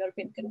under the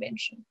European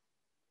Convention,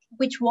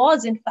 which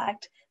was in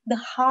fact the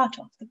heart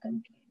of the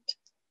complaint.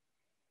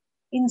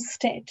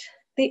 Instead,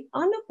 they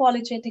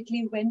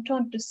unapologetically went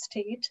on to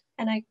state,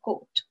 and I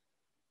quote,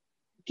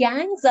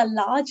 "Gangs are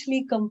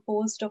largely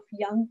composed of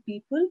young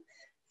people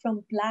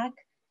from Black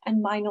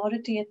and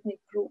minority ethnic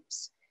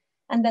groups,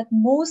 and that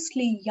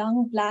mostly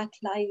young Black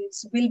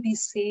lives will be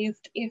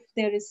saved if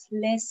there is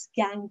less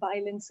gang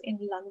violence in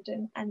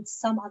London and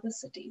some other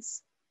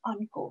cities,"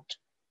 unquote.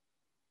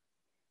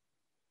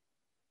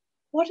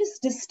 What is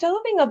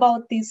disturbing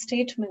about these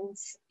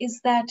statements is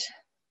that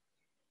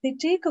they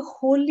take a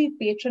wholly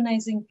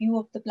patronizing view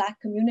of the Black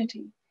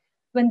community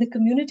when the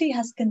community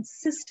has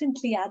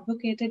consistently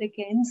advocated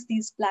against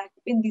these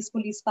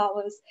police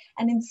powers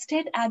and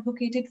instead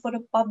advocated for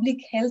a public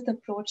health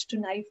approach to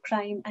knife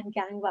crime and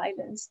gang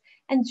violence,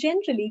 and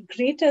generally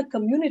greater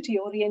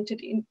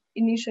community-oriented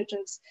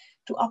initiatives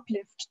to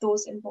uplift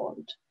those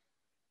involved.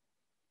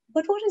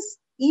 But what is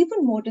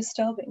even more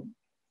disturbing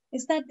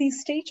is that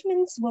these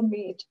statements were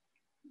made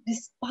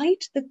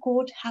despite the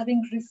court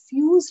having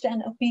refused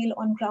an appeal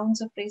on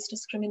grounds of race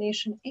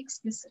discrimination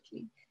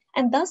explicitly,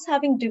 and thus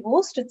having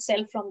divorced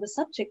itself from the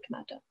subject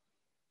matter.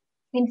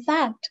 In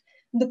fact,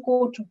 the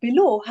court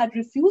below had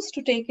refused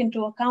to take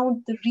into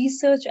account the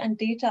research and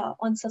data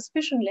on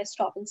suspicionless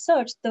stop and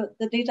search,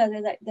 the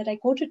data that I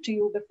quoted to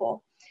you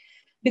before,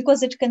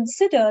 because it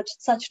considered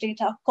such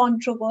data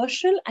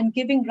controversial and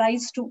giving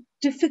rise to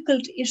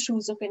difficult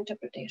issues of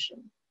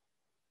interpretation.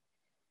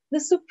 The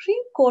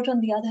Supreme Court,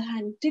 on the other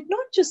hand, did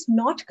not just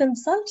not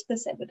consult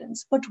this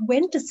evidence, but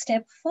went a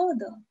step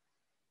further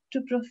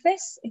to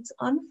profess its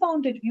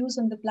unfounded views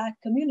on the Black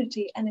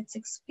community and its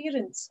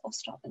experience of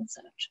stop and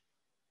search.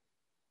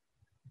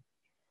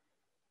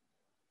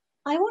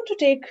 I want to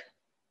take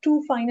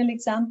two final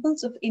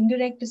examples of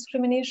indirect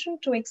discrimination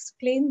to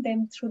explain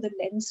them through the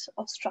lens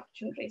of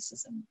structural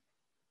racism.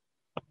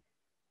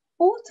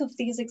 Both of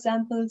these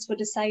examples were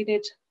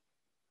decided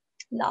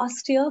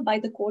last year by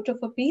the Court of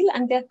Appeal,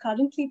 and they're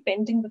currently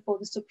pending before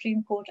the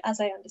Supreme Court,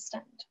 as I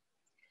understand.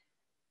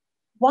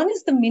 One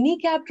is the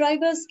minicab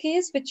drivers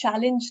case, which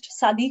challenged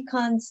Sadiq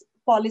Khan's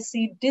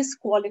policy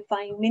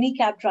disqualifying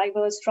minicab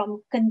drivers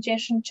from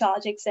congestion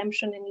charge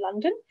exemption in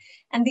London.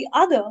 And the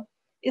other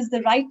is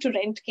the right to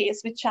rent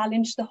case, which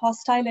challenged the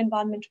hostile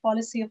environment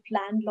policy of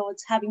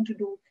landlords having to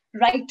do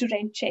right to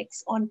rent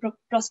checks on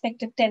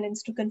prospective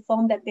tenants to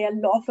confirm that they are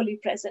lawfully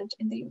present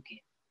in the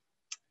UK.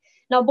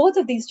 Now, both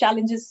of these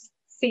challenges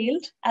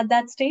failed at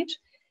that stage.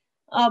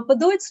 But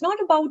though it's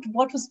not about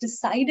what was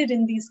decided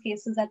in these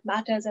cases that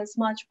matters as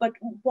much, but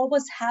what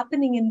was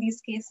happening in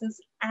these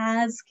cases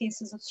as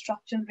cases of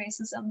structural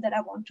racism that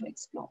I want to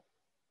explore.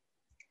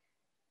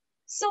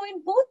 So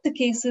in both the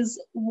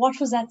cases, what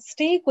was at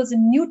stake was a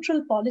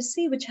neutral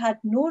policy which had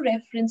no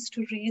reference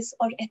to race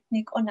or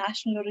ethnic or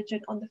national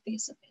origin on the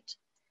face of it.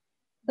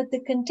 But the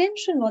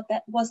contention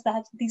was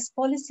that these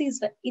policies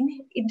were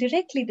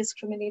indirectly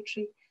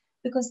discriminatory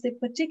because they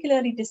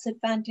particularly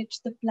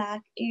disadvantaged the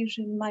Black,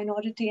 Asian,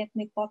 minority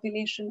ethnic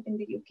population in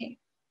the UK.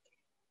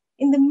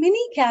 In the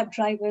minicab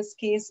drivers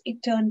case,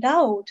 it turned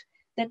out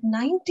that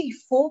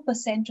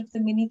 94% of the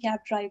minicab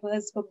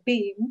drivers were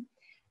BAME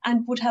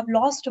and would have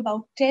lost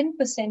about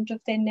 10%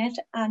 of their net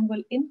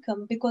annual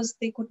income because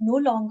they could no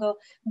longer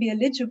be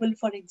eligible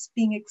for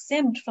being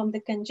exempt from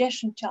the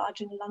congestion charge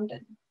in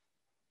London.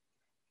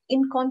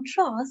 In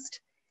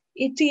contrast,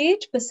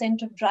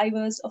 88% of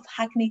drivers of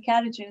hackney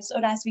carriages,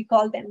 or as we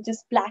call them,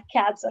 just black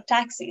cabs or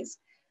taxis,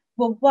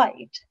 were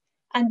white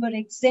and were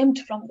exempt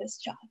from this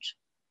charge.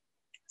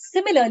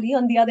 Similarly,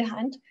 on the other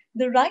hand,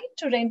 the right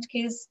to rent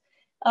case,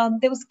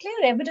 there was clear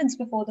evidence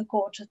before the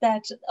court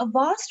that a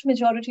vast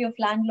majority of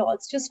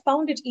landlords just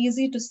found it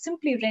easy to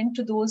simply rent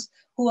to those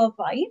who are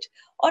white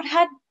or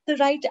had the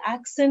right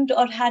accent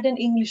or had an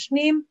English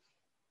name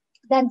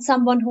than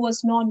someone who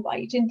was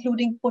non-white,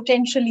 including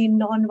potentially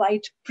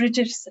non-white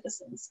British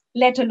citizens,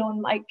 let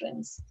alone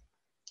migrants.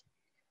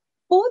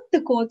 Both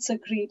the courts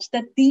agreed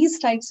that these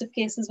types of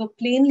cases were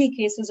plainly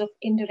cases of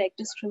indirect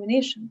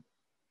discrimination.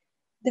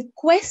 The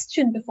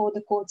question before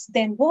the courts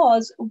then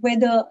was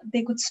whether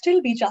they could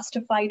still be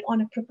justified on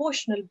a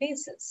proportional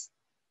basis.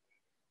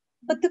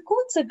 But the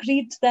courts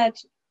agreed that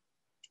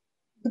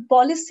the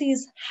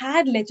policies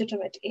had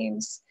legitimate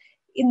aims.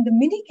 In the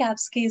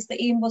minicabs case,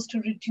 the aim was to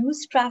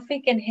reduce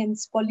traffic and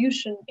hence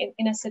pollution in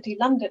inner city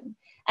London.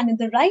 And in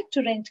the right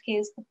to rent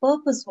case, the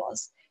purpose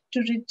was to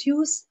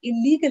reduce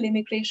illegal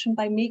immigration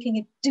by making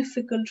it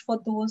difficult for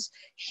those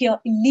here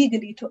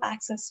illegally to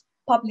access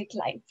public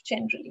life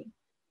generally.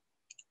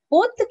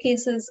 Both the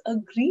cases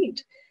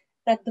agreed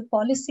that the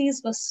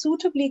policies were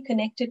suitably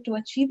connected to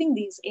achieving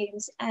these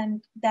aims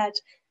and that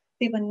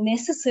they were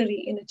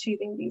necessary in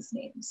achieving these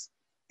aims.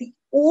 The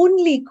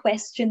only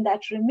question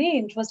that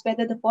remained was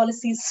whether the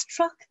policies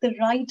struck the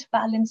right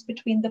balance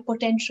between the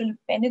potential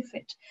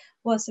benefit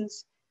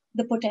versus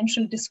the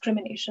potential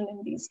discrimination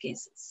in these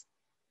cases.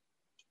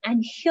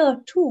 And here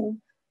too,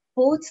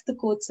 both the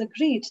courts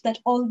agreed that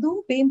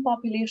although BAME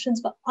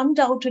populations were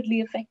undoubtedly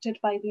affected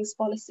by these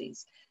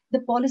policies, the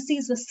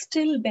policies were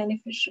still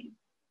beneficial.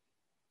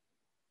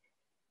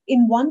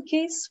 In one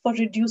case for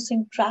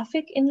reducing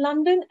traffic in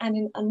London and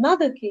in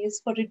another case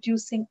for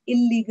reducing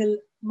illegal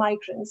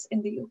migrants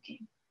in the UK.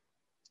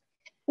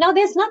 Now,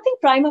 there's nothing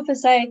prima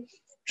facie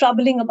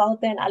troubling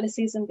about the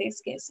analyses in these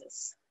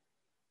cases,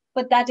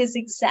 but that is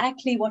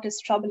exactly what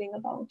is troubling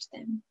about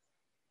them.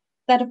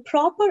 That a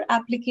proper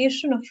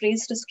application of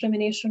race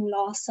discrimination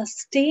law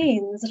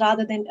sustains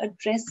rather than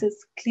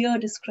addresses clear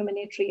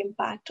discriminatory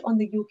impact on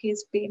the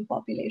UK's BAME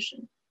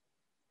population.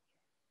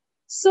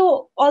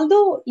 So,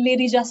 although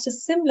Lady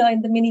Justice Simler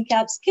in the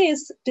minicabs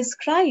case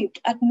described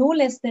at no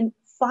less than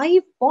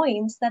 5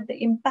 points that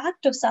the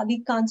impact of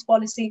Sadiq Khan's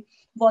policy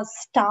was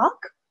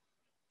stark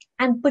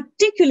and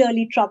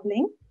particularly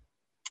troubling,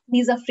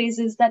 these are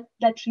phrases that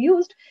she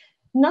used,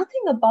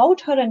 nothing about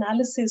her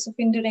analysis of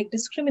indirect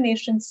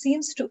discrimination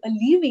seems to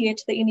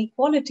alleviate the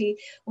inequality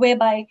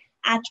whereby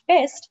at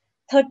best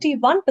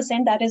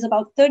 31%, that is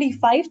about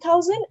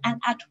 35,000,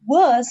 and at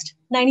worst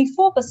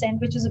 94%,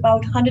 which is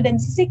about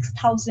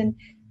 106,000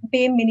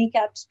 BAME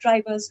minicabs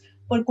drivers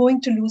were going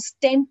to lose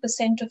 10%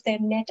 of their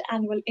net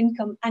annual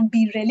income and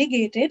be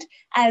relegated,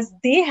 as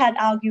they had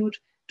argued,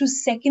 to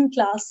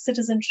second-class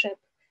citizenship,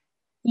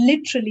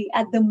 literally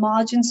at the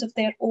margins of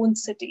their own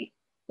city,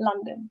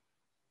 London.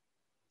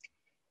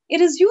 It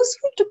is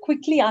useful to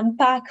quickly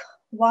unpack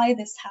why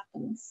this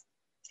happens.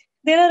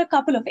 There are a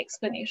couple of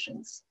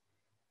explanations.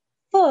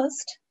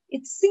 First,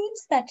 it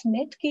seems that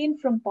net gain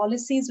from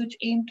policies which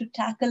aim to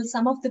tackle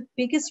some of the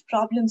biggest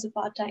problems of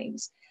our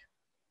times,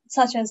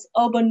 such as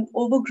urban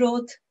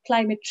overgrowth,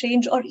 climate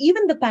change, or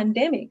even the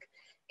pandemic,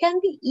 can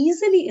be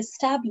easily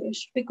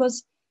established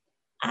because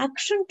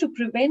action to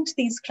prevent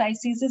these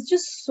crises is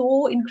just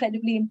so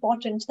incredibly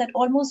important that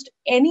almost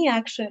any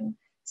action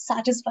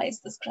satisfies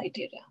this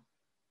criteria.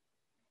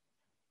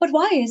 But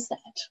why is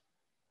that?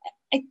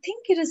 I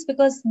think it is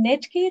because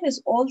net gain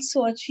is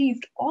also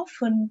achieved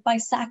often by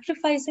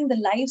sacrificing the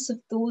lives of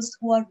those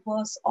who are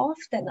worse off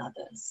than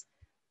others,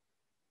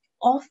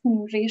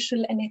 often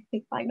racial and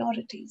ethnic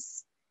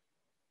minorities.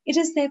 It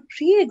is their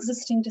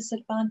pre-existing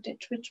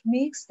disadvantage which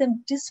makes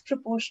them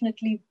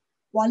disproportionately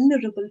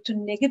vulnerable to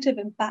negative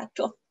impact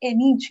of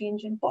any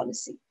change in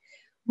policy,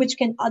 which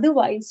can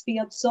otherwise be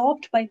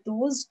absorbed by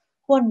those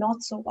who are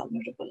not so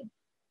vulnerable.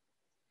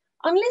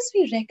 Unless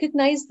we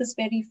recognize this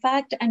very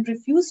fact and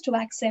refuse to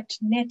accept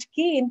net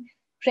gain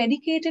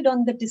predicated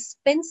on the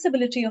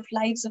dispensability of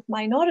lives of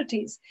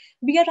minorities,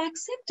 we are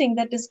accepting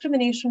that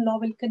discrimination law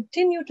will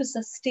continue to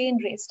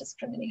sustain race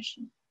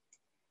discrimination.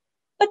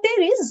 But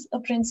there is a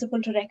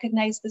principle to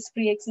recognize this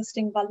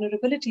pre-existing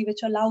vulnerability,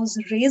 which allows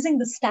raising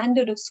the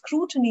standard of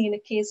scrutiny in a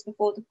case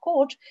before the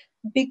court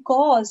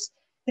because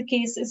the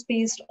case is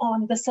based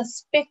on the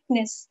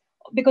suspectness,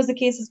 because the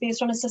case is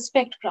based on a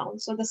suspect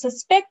ground. So the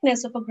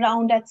suspectness of a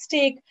ground at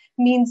stake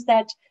means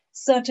that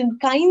certain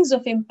kinds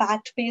of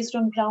impact based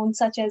on grounds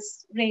such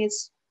as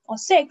race or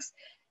sex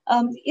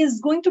is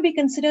going to be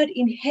considered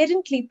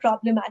inherently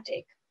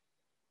problematic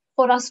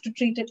for us to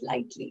treat it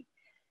lightly.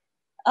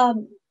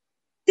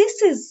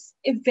 This is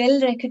a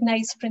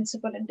well-recognized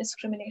principle in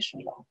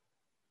discrimination law.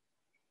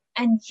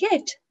 And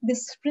yet,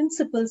 this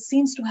principle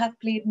seems to have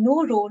played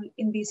no role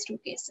in these two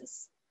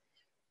cases.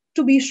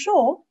 To be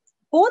sure,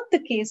 both the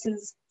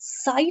cases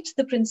cite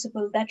the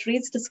principle that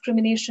race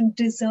discrimination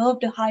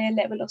deserved a higher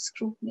level of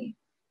scrutiny,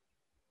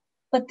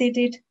 but they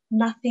did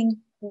nothing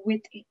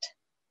with it.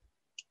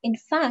 In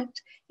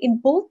fact, in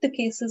both the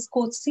cases,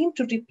 courts seem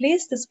to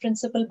replace this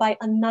principle by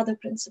another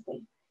principle,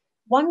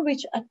 one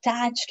which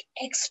attached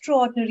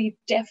extraordinary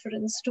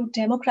deference to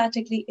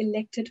democratically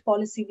elected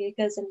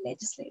policymakers and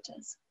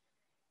legislators.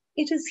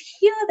 It is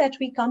here that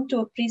we come to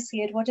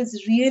appreciate what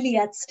is really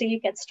at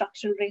stake at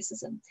structural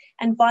racism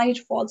and why it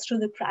falls through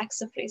the cracks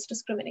of race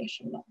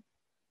discrimination law.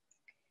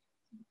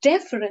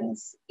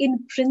 Deference,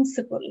 in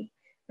principle,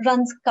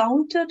 runs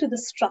counter to the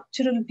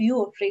structural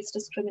view of race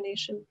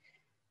discrimination,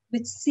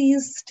 which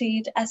sees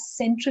state as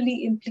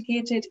centrally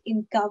implicated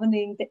in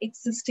governing the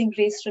existing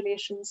race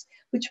relations,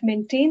 which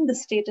maintain the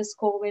status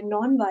quo where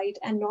non-white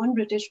and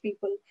non-British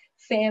people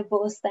fare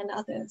worse than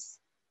others.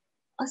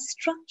 A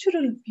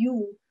structural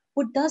view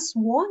would thus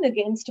warn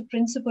against a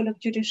principle of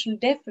judicial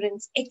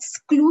deference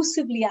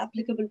exclusively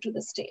applicable to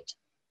the state,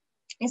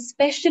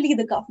 especially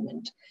the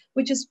government,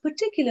 which is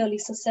particularly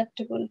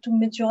susceptible to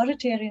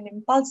majoritarian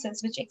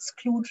impulses which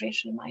exclude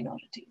racial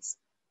minorities.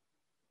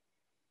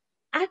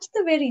 At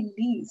the very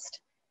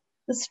least,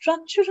 the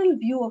structural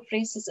view of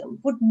racism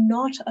would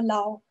not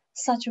allow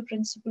such a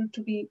principle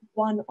to be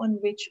one on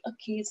which a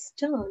case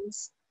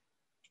turns.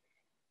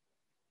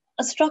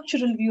 A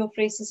structural view of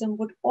racism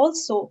would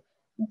also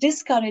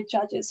discourage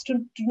judges to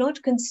do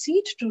not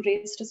concede to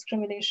race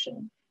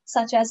discrimination,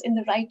 such as in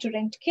the right to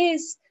rent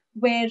case,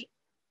 where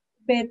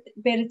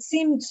it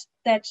seemed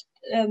that,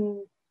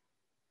 I'll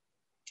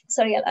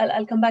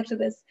come back to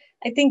this.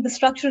 I think the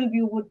structural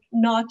view would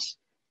not,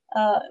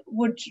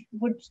 would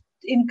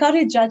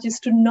encourage judges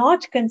to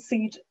not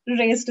concede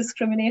race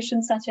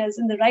discrimination, such as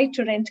in the right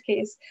to rent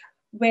case,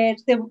 where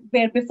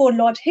before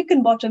Lord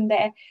Hickenbottom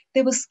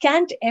there was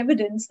scant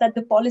evidence that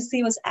the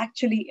policy was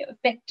actually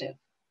effective.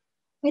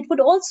 It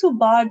would also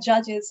bar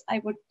judges, I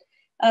would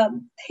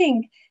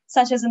think,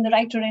 such as in the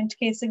right to rent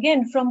case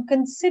again, from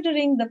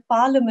considering the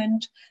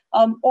parliament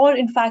or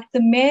in fact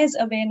the mayor's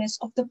awareness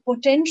of the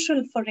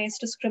potential for race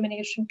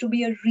discrimination to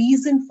be a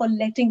reason for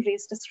letting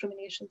race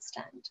discrimination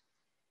stand.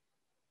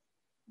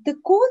 The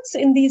courts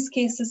in these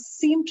cases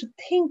seem to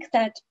think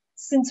that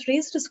since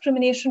race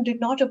discrimination did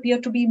not appear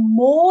to be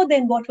more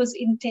than what was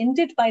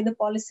intended by the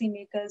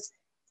policymakers,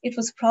 it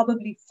was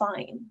probably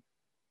fine.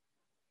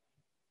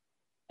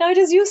 Now, it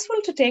is useful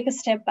to take a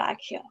step back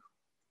here.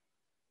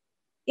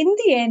 In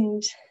the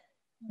end,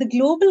 the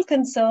global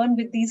concern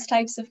with these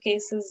types of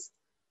cases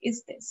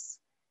is this,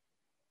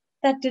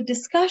 that the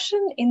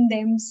discussion in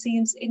them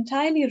seems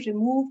entirely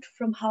removed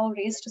from how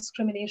race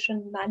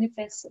discrimination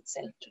manifests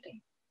itself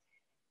today.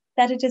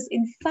 That it is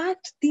in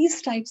fact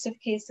these types of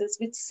cases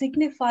which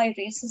signify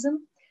racism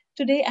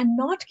today, and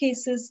not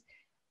cases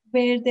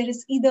where there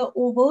is either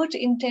overt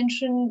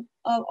intention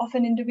of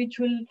an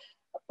individual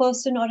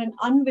person or an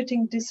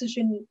unwitting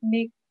decision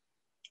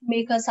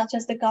maker such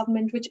as the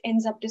government which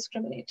ends up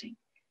discriminating.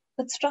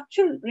 But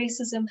structural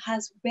racism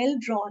has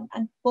well-drawn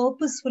and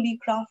purposefully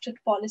crafted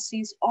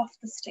policies of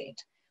the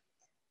state,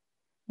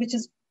 which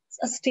is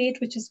a state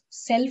which is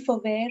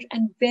self-aware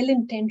and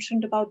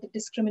well-intentioned about the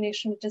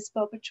discrimination it is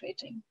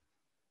perpetuating.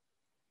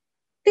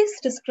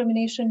 This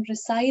discrimination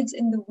resides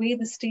in the way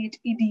the state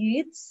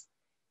ideates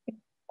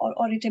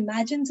or it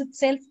imagines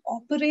itself,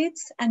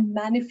 operates and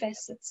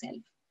manifests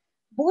itself,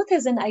 both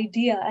as an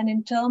idea and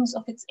in terms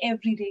of its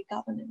everyday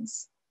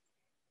governance.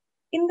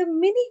 In the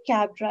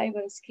mini-cab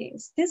driver's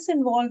case, this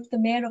involved the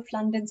Mayor of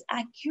London's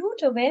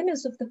acute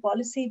awareness of the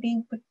policy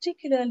being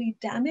particularly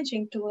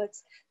damaging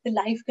towards the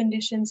life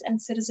conditions and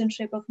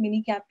citizenship of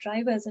mini-cab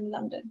drivers in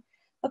London,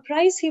 a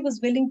price he was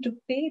willing to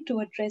pay to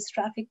address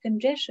traffic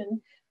congestion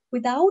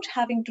without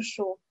having to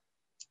show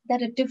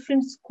that a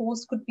different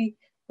course could be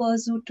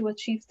pursued to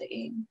achieve the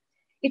aim.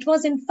 It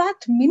was in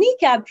fact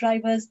mini-cab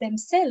drivers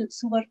themselves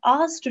who were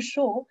asked to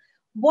show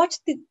what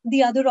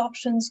the other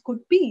options could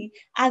be,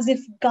 as if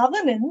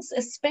governance,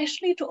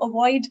 especially to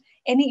avoid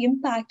any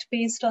impact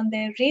based on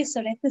their race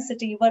or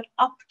ethnicity, were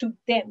up to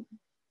them.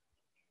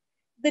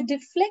 The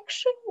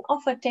deflection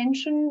of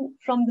attention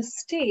from the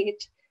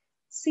state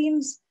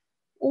seems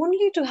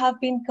only to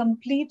have been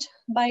complete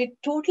by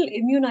total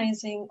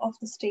immunizing of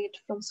the state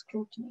from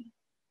scrutiny.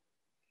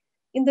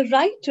 In the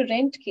right to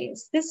rent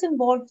case, this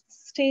involved the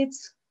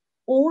state's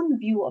own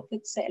view of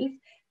itself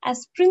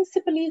as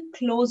principally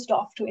closed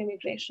off to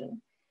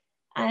immigration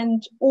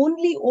and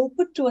only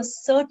open to a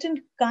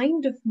certain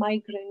kind of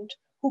migrant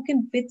who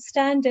can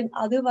withstand an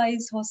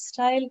otherwise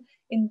hostile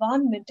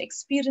environment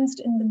experienced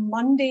in the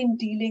mundane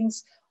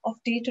dealings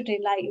of day-to-day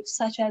life,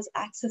 such as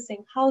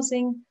accessing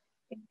housing,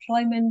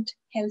 employment,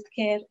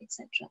 healthcare,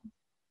 etc.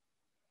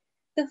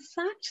 The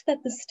fact that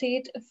the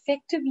state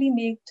effectively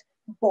made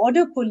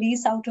border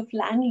police out of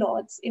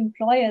landlords,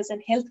 employers,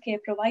 and healthcare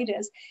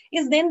providers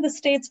is then the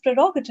state's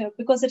prerogative,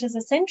 because it is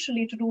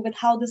essentially to do with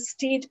how the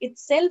state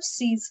itself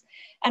sees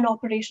and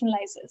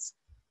operationalizes.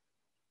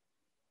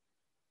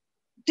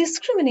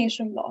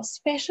 Discrimination laws,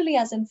 especially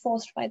as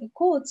enforced by the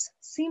courts,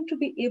 seem to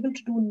be able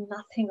to do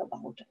nothing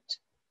about it.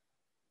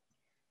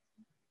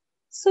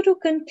 So to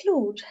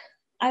conclude,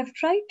 I've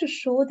tried to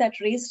show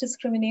that race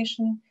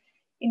discrimination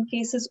in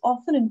cases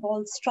often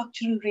involves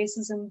structural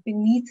racism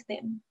beneath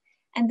them,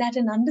 and that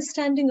an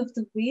understanding of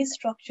the way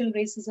structural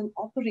racism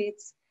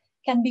operates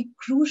can be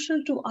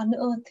crucial to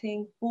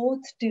unearthing both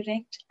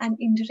direct and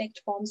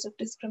indirect forms of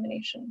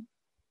discrimination.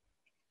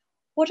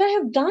 What I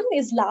have done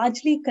is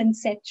largely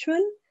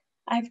conceptual.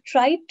 I've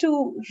tried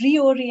to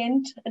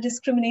reorient a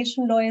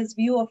discrimination lawyer's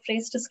view of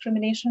race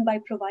discrimination by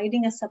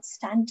providing a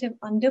substantive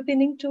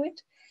underpinning to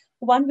it,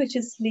 one which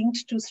is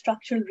linked to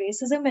structural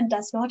racism and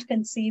does not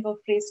conceive of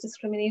race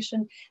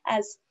discrimination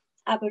as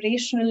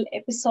aberrational,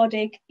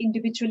 episodic,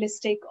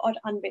 individualistic, or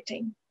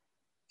unwitting.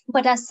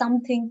 but as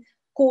something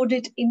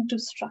coded into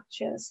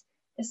structures,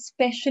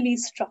 especially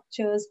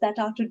structures that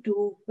are to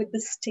do with the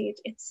state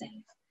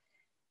itself.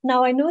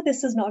 Now, I know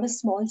this is not a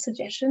small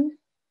suggestion.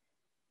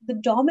 The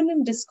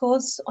dominant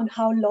discourse on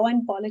how law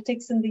and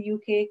politics in the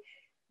UK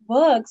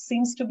works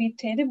seems to be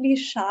terribly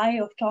shy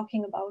of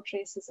talking about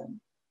racism.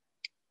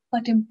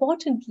 But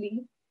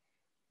importantly,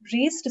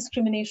 race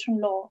discrimination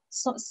law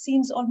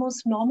seems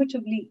almost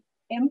normatively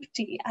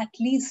empty, at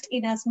least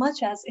in as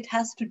much as it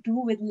has to do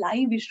with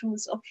live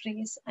issues of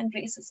race and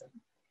racism.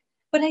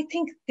 But I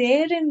think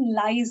therein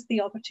lies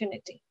the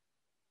opportunity.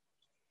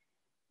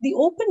 The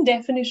open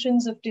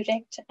definitions of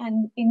direct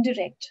and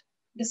indirect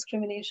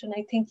discrimination,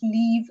 I think,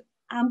 leave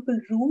ample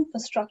room for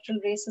structural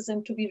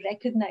racism to be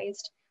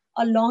recognized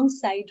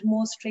alongside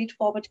more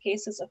straightforward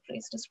cases of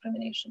race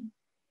discrimination.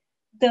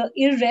 The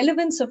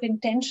irrelevance of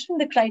intention,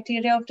 the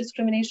criteria of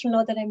discrimination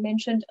law that I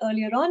mentioned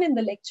earlier on in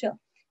the lecture,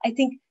 I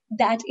think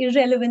that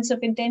irrelevance of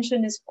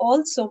intention is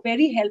also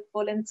very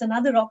helpful, and it's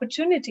another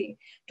opportunity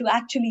to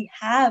actually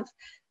have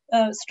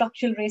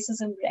structural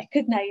racism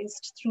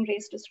recognized through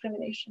race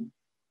discrimination.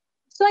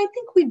 So I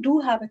think we do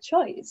have a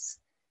choice.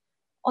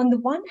 On the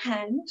one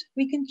hand,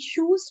 we can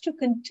choose to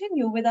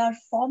continue with our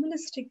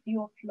formalistic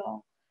view of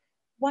law,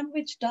 one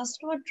which does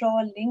not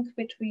draw a link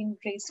between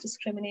race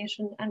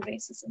discrimination and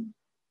racism.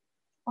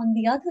 On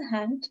the other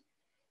hand,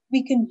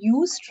 we can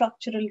use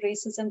structural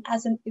racism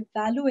as an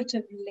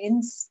evaluative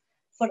lens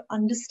for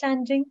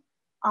understanding,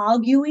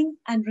 arguing,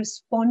 and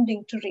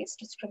responding to race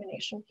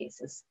discrimination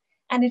cases.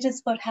 And it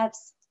is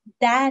perhaps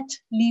that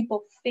leap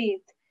of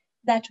faith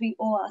that we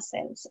owe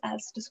ourselves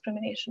as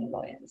discrimination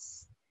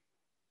lawyers.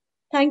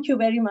 Thank you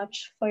very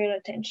much for your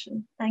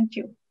attention. Thank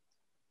you.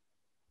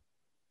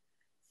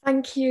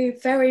 Thank you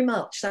very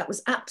much. That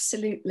was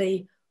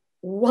absolutely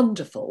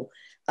wonderful,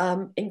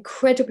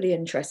 incredibly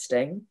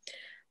interesting.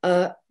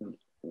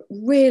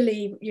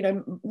 Really,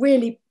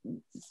 really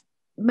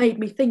made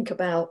me think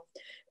about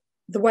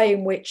the way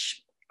in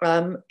which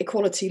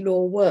equality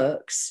law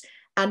works,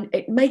 and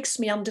it makes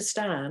me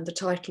understand the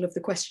title of the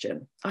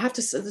question.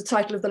 The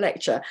title of the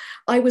lecture.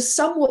 I was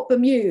somewhat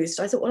bemused.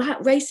 I thought,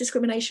 well, race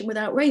discrimination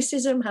without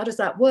racism, how does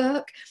that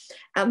work?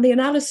 And the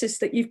analysis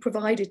that you've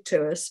provided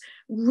to us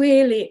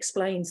really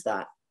explains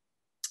that.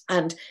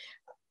 And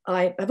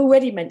I have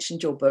already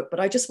mentioned your book, but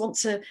I just want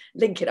to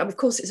link it. Of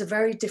course, it's a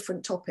very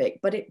different topic,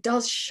 but it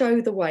does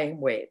show the way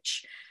in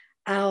which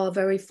our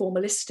very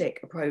formalistic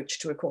approach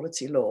to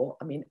equality law,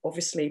 I mean,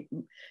 obviously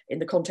in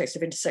the context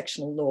of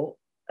intersectional law,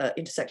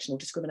 intersectional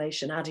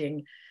discrimination,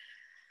 adding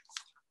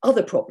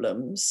other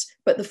problems,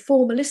 but the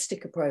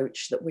formalistic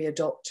approach that we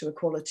adopt to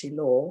equality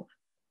law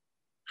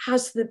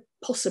has the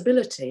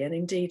possibility, and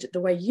indeed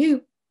the way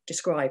you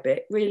describe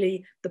it,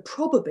 really the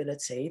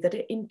probability that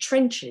it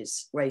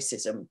entrenches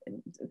racism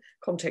in the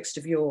context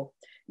of your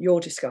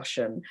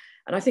discussion.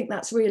 And I think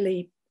that's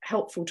really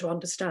helpful to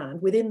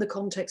understand within the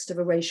context of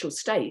a racial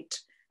state,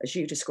 as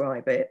you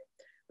describe it,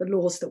 the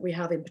laws that we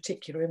have in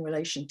particular in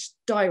relation to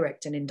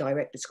direct and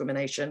indirect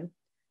discrimination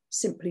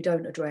simply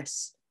don't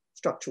address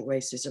structural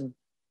racism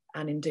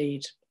and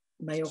indeed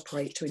may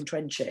operate to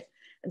entrench it.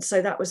 And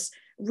so that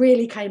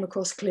really came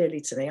across clearly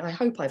to me. I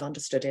hope I've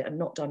understood it and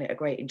not done it a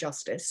great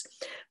injustice,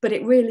 but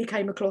it really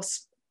came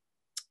across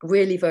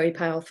really very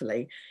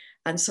powerfully.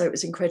 And so it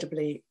was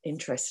incredibly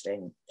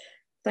interesting.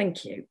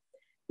 Thank you.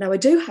 Now I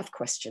do have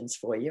questions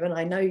for you, and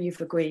I know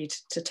you've agreed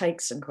to take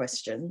some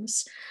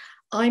questions.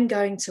 I'm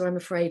going to, I'm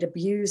afraid,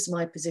 abuse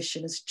my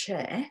position as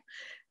chair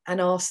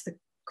and ask the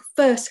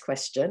first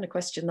question, a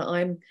question that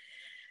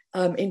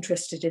I'm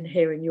interested in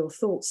hearing your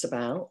thoughts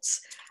about,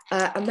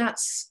 and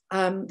that's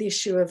the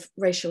issue of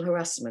racial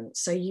harassment.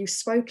 So you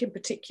spoke in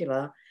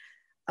particular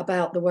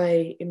about the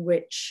way in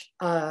which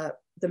the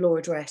law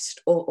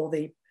addressed, or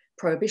the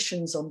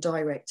prohibitions on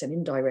direct and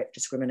indirect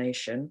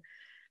discrimination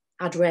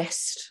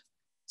addressed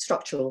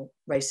structural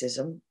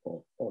racism,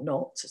 or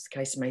not, as the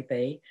case may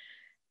be.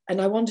 And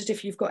I wondered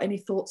if you've got any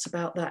thoughts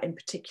about that in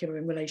particular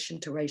in relation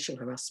to racial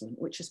harassment,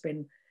 which has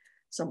been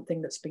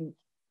something that's been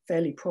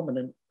fairly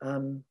prominent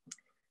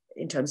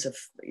in terms of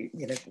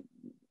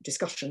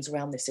discussions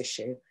around this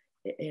issue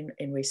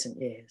in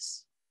recent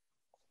years.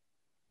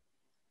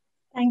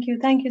 Thank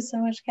you so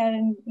much,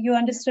 Karen. You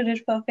understood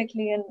it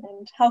perfectly,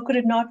 and how could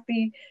it not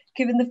be,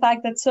 given the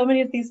fact that so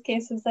many of these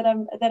cases that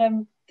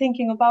I'm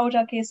thinking about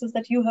are cases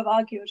that you have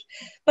argued.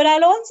 But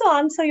I'll also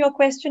answer your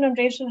question on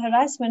racial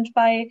harassment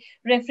by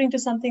referring to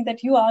something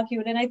that you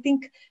argued, and I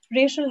think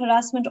racial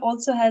harassment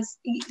also has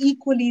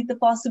equally the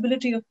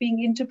possibility of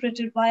being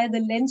interpreted via the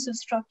lens of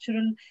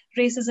structural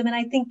racism, and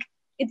I think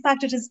in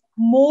fact, it is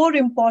more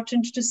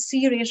important to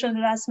see racial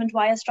harassment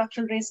via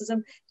structural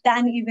racism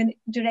than even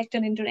direct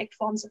and indirect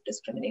forms of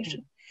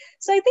discrimination.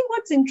 So I think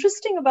what's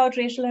interesting about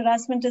racial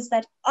harassment is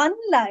that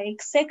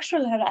unlike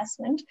sexual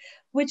harassment,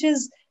 which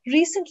is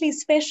recently,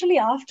 especially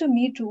after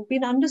Me Too,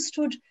 been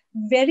understood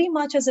very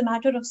much as a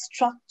matter of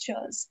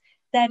structures,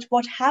 that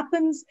what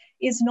happens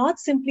is not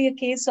simply a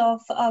case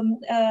of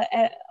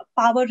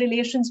power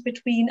relations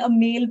between a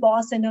male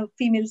boss and a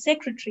female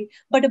secretary,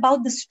 but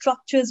about the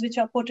structures which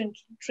are put in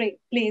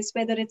place,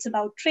 whether it's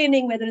about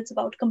training, whether it's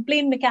about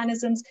complaint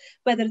mechanisms,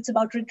 whether it's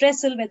about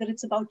redressal, whether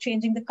it's about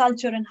changing the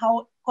culture and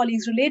how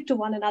colleagues relate to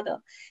one another.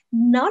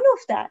 None of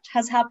that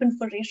has happened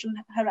for racial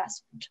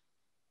harassment.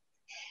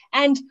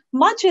 And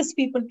much as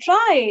people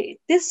try,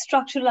 this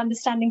structural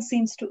understanding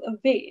seems to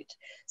evade.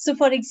 So,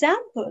 for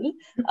example,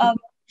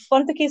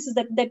 one of the cases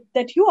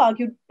that you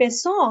argued,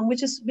 Besson,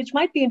 which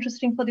might be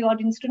interesting for the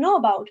audience to know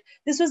about,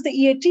 this was the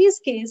EAT's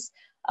case,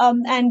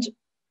 and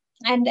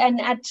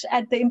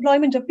at the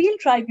Employment Appeal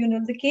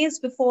Tribunal, the case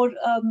before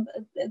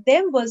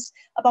them was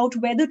about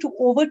whether to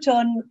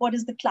overturn what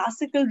is the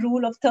classical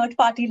rule of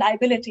third-party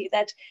liability,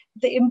 that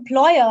the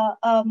employer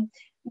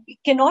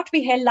cannot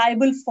be held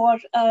liable for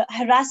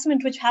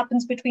harassment which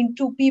happens between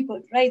two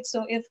people, right?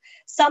 So if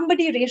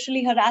somebody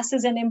racially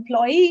harasses an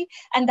employee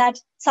and that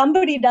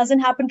somebody doesn't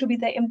happen to be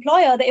the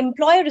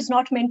employer is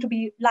not meant to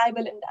be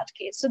liable in that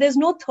case. So there's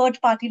no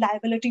third-party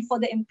liability for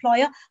the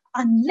employer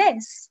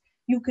unless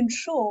you can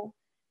show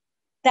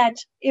that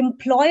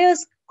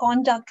employer's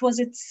conduct was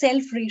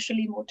itself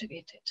racially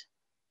motivated.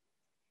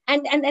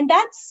 And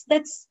that's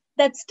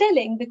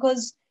telling,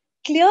 because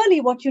clearly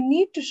what you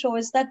need to show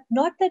is that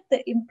not that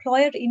the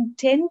employer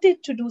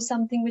intended to do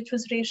something which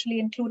was racially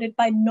included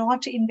by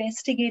not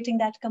investigating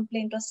that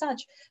complaint or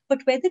such, but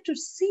whether to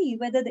see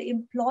whether the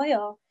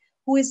employer,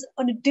 who is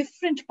on a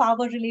different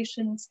power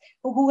relations,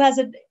 who has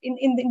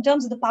in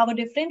terms of the power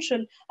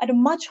differential at a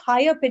much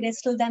higher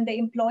pedestal than the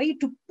employee,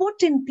 to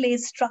put in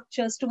place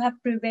structures to have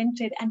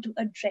prevented and to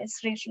address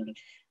racial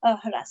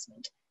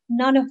harassment.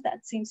 None of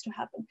that seems to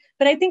happen.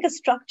 But I think a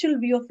structural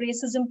view of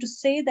racism to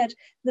say that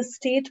the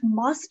state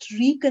must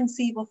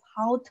reconceive of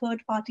how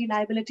third-party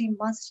liability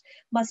must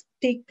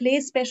take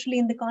place, especially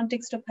in the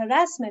context of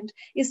harassment,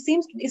 it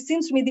seems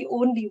to me the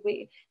only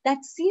way.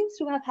 That seems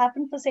to have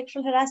happened for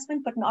sexual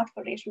harassment, but not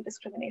for racial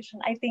discrimination.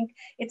 I think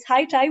it's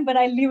high time, but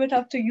I'll leave it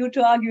up to you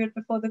to argue it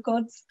before the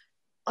courts.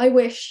 I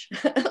wish.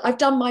 I've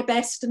done my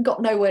best and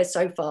got nowhere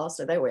so far,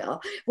 so there we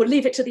are. We'll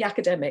leave it to the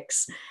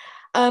academics.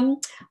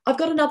 I've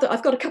got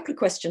a couple of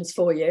questions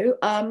for you,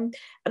 and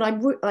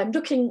I'm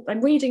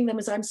reading them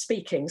as I'm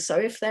speaking. So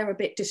if they're a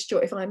bit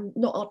disjointed, if I'm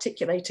not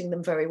articulating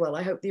them very well,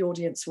 I hope the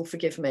audience will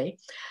forgive me.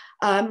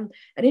 An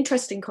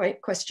interesting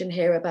question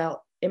here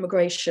about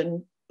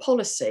immigration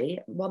policy,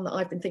 one that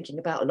I've been thinking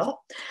about a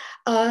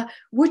lot.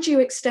 Would you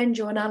extend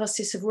your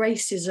analysis of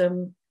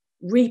racism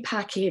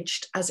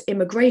repackaged as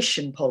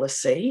immigration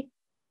policy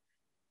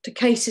to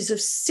cases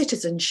of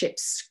citizenship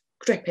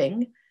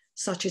stripping,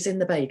 such as in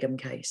the Begum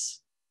case?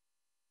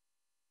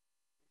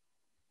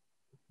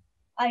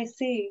 I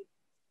see.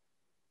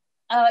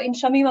 In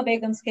Shamima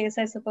Begum's case,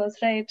 I suppose,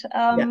 right?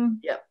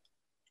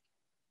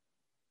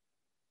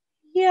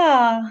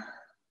 Yeah.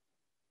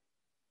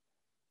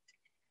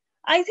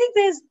 I think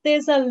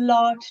there's a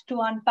lot to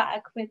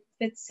unpack with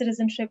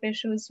citizenship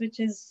issues, which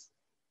is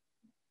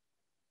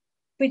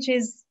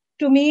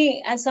to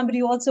me, as somebody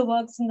who also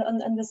works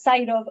on the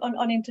side of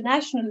on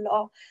international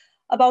law,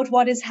 about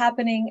what is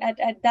happening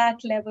at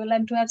that level,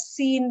 and to have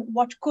seen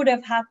what could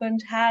have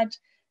happened had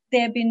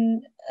there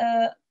been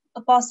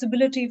a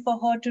possibility for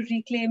her to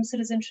reclaim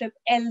citizenship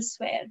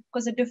elsewhere,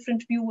 because a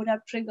different view would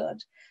have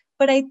triggered.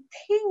 But I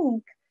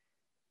think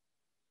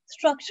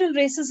structural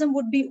racism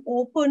would be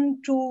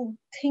open to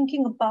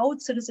thinking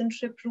about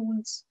citizenship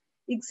rules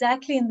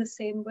exactly in the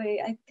same way.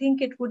 I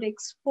think it would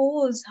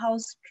expose how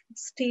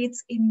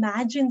states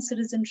imagine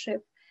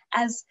citizenship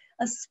as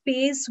a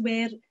space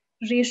where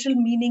racial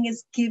meaning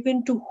is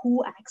given to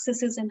who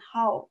accesses and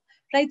how,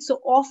 right?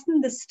 So often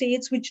the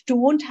states which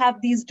don't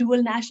have these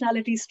dual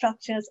nationality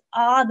structures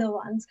are the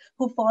ones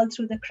who fall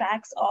through the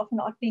cracks of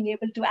not being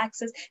able to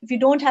access. If you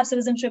don't have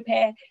citizenship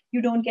here,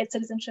 you don't get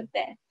citizenship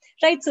there,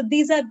 right? So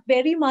these are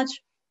very much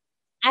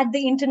at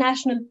the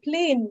international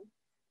plane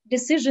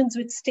decisions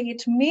which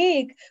states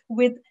make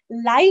with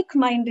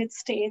like-minded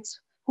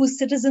states whose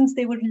citizens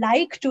they would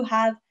like to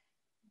have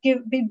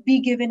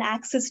be given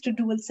access to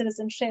dual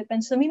citizenship.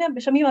 And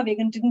Shamima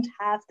Begum didn't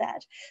have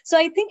that. So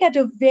I think at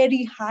a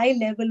very high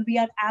level, we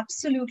are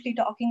absolutely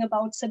talking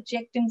about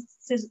subjecting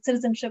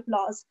citizenship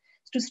laws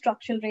to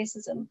structural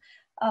racism.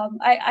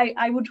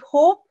 I would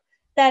hope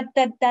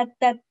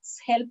that's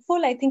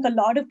helpful. I think a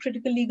lot of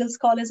critical legal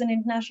scholars in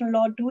international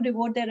law do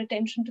devote their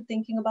attention to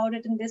thinking about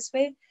it in this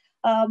way.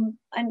 And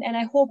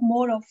I hope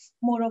more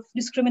of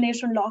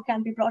discrimination law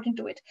can be brought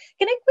into it.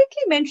 Can I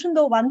quickly mention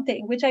though one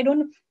thing, which I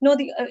don't know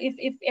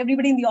if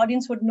everybody in the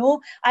audience would know?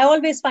 I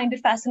always find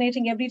it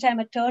fascinating every time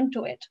I turn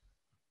to it.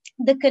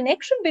 The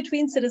connection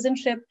between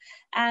citizenship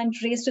and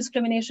race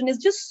discrimination is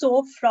just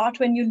so fraught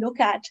when you look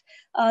at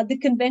the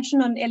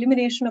Convention on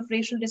Elimination of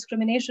Racial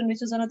Discrimination,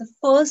 which is one of the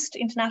first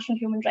international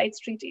human rights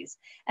treaties.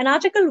 And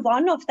Article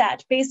 1 of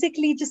that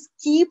basically just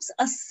keeps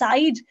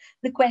aside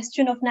the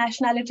question of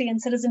nationality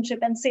and citizenship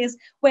and says,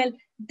 well,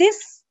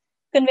 this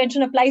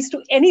convention applies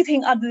to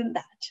anything other than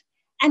that.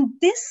 And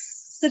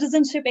this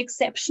citizenship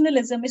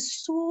exceptionalism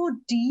is so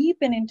deep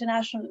in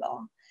international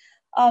law.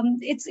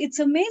 It's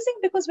amazing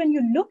because when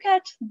you look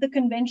at the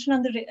Convention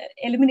on the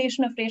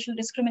Elimination of Racial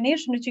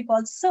Discrimination, which we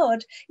call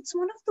CERD, it's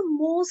one of the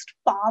most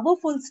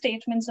powerful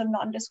statements on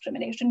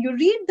non-discrimination. You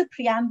read the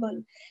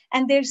preamble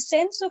and their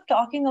sense of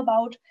talking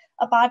about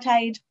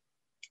apartheid,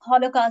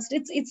 Holocaust,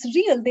 it's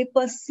real. They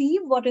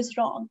perceive what is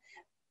wrong,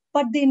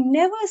 but they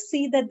never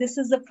see that this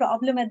is a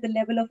problem at the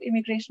level of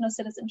immigration or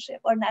citizenship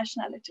or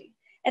nationality.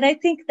 And I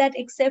think that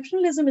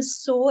exceptionalism is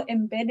so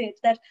embedded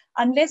that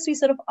unless we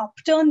sort of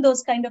upturn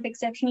those kind of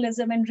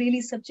exceptionalism and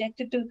really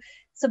subject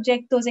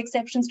those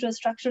exceptions to a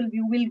structural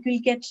view, we'll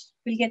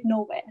get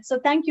nowhere. So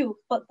thank you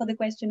for the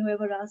question,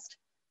 whoever asked.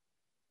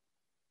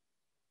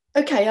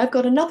 Okay, I've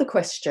got another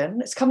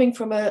question. It's coming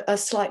from a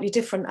slightly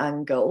different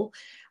angle.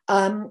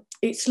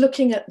 It's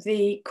looking at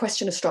the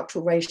question of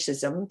structural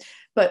racism,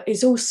 but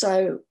is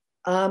also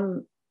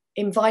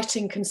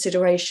inviting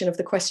consideration of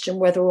the question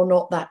whether or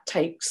not that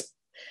takes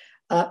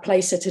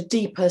place at a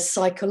deeper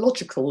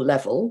psychological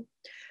level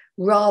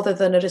rather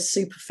than at a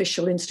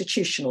superficial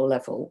institutional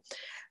level.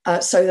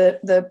 So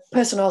the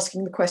person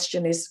asking the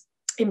question is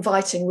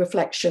inviting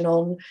reflection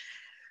on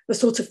the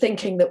sort of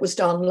thinking that was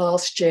done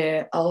last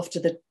year after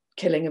the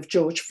killing of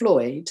George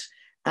Floyd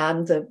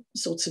and the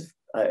sorts of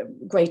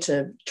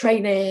greater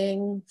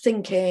training,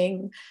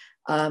 thinking,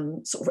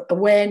 sort of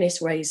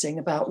awareness raising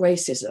about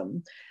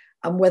racism,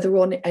 and whether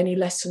any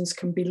lessons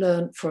can be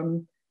learned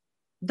from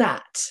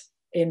that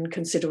in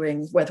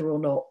considering whether or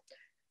not,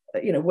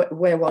 you know,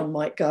 where one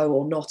might go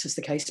or not, as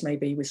the case may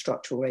be with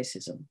structural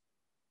racism.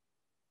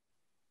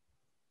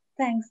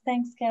 Thanks,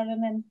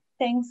 Karen, and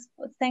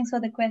thanks for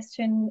the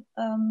question.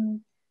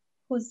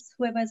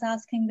 Whoever's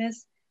asking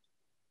this.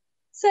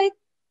 So I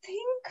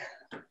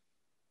think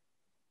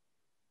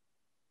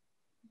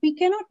we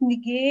cannot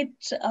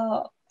negate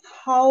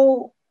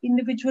how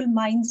individual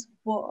minds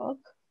work,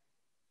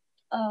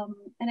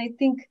 and I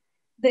think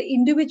the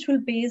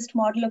individual-based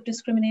model of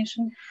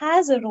discrimination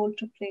has a role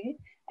to play.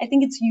 I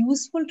think it's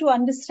useful to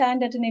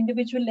understand at an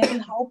individual level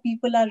how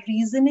people are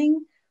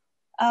reasoning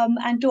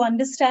and to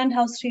understand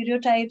how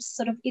stereotypes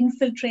sort of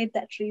infiltrate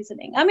that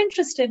reasoning. I'm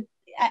interested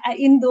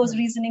in those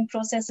reasoning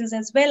processes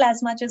as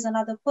much as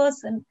another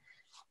person.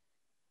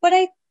 But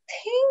I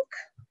think,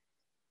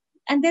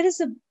 and there is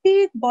a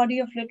big body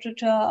of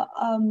literature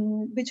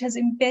which has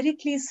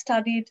empirically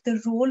studied the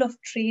role of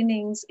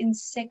trainings in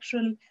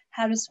sexual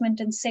harassment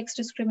and sex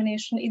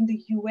discrimination in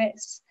the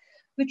US,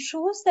 which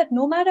shows that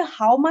no matter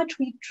how much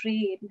we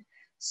train,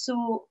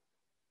 so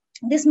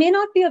this may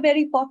not be a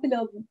very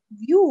popular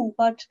view,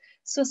 but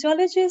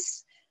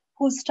sociologists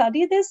who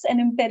study this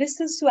and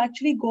empiricists who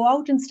actually go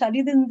out and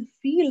study them in the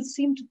field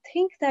seem to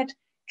think that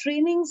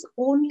trainings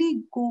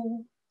only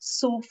go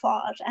so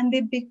far and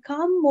they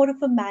become more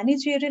of a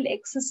managerial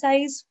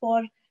exercise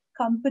for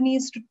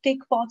companies to tick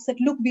box that,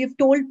 look, we have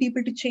told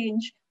people to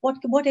change.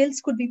 What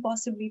else could we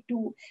possibly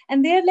do?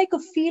 And they're like a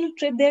field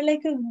trip. They're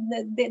like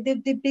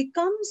they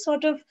become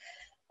sort of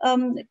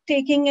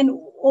taking an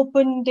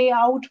open day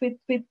out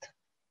with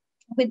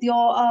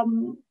your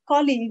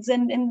colleagues,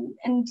 and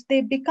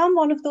they become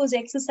one of those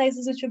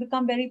exercises which have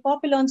become very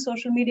popular on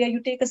social media.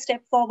 You take a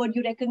step forward,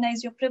 you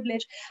recognize your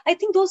privilege. I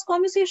think those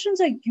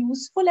conversations are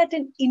useful at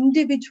an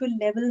individual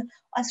level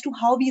as to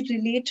how we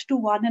relate to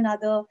one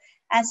another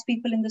as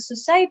people in the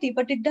society,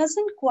 but it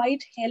doesn't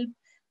quite help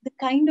the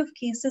kind of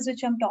cases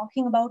which I'm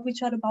talking about,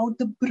 which are about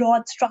the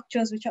broad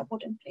structures which are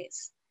put in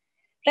place.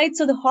 Right?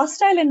 So the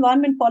hostile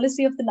environment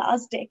policy of the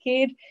last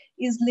decade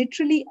is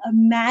literally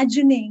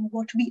imagining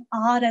what we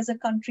are as a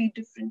country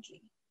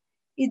differently.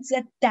 It's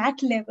at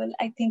that level,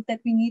 I think, that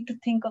we need to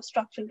think of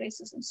structural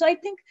racism. So I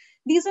think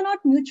these are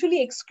not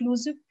mutually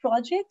exclusive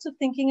projects of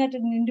thinking at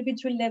an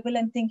individual level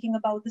and thinking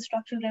about the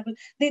structural level.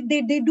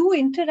 They do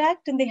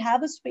interact and they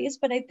have a space,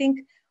 but I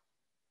think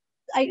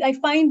I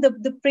find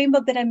the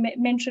framework that I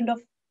mentioned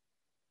of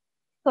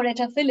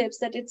Coretta Phillips,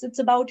 that it's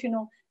about, you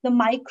know, the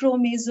micro,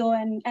 meso,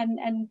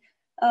 and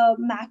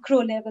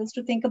macro levels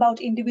to think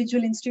about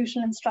individual,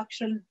 institutional, and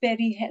structural,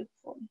 very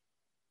helpful.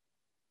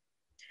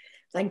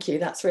 Thank you.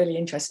 That's really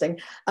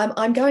interesting.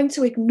 I'm going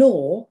to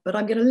ignore, but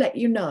I'm going to let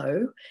you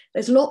know,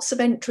 there's lots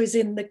of entries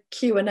in the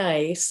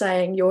Q&A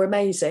saying you're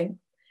amazing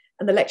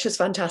and the lecture's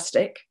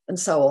fantastic and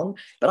so on,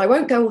 but I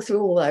won't go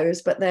through all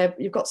those, but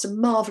you've got some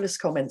marvellous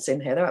comments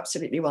in here. They're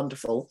absolutely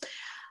wonderful.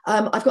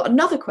 I've got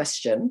another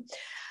question,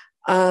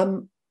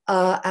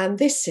 and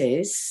this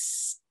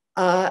is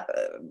an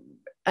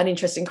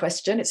interesting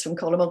question. It's from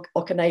Colm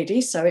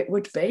Okanady, so it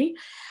would be,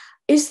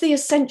 is the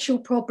essential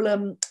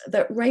problem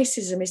that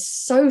racism is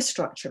so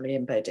structurally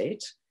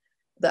embedded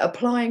that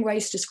applying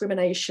race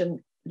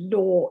discrimination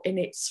law in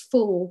its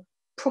full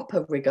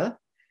proper rigour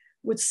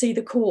would see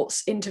the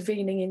courts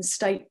intervening in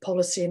state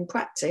policy and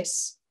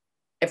practice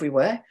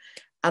everywhere,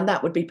 and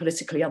that would be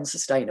politically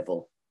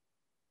unsustainable?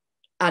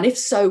 And if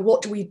so,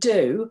 what do we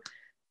do?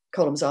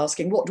 Colm's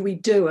asking, what do we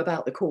do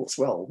about the court's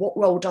role? What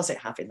role does it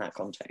have in that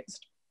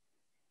context?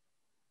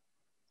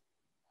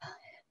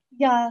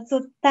 Yeah,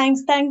 so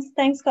thanks,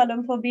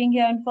 Colm, for being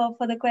here and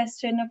for the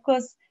question. Of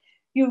course,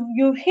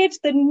 you hit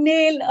the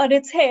nail on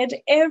its head.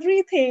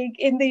 Everything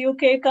in the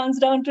UK comes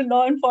down to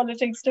law and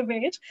politics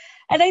debate,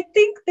 and I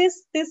think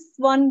this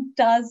one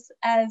does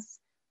as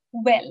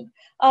well.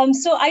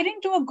 So I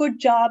didn't do a good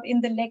job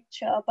in the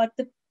lecture, but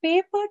the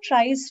paper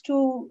tries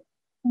to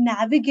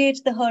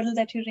navigate the hurdle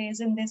that you raise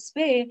in this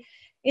way.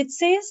 It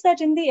says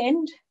that in the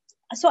end,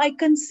 so I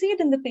concede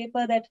in the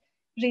paper that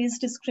race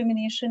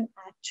discrimination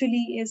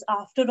actually is,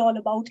 after all,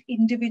 about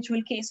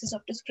individual cases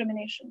of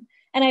discrimination.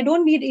 And I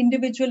don't mean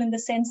individual in the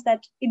sense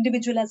that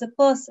individual as a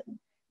person.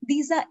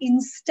 These are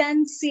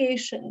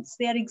instantiations,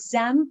 they are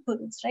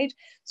examples, right?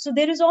 So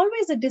there is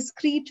always a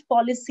discrete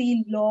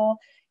policy law.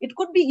 It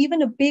could be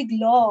even a big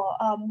law,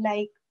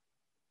 like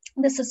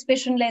the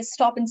suspicionless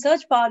stop and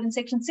search power in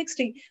section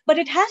 60, but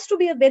it has to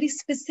be a very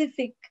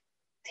specific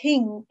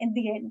thing in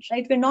the end,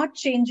 right? We're not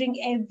changing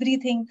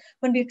everything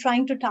when we're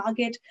trying to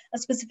target a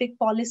specific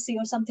policy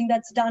or something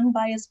that's done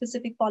by a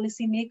specific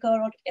policy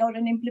maker, or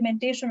an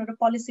implementation or a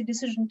policy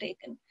decision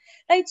taken,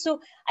 right?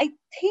 So I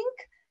think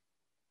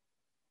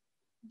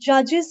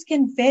judges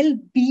can well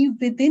be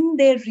within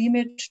their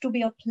remit to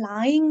be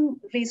applying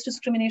race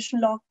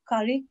discrimination law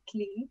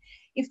correctly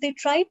if they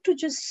try to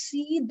just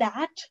see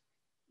that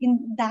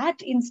in that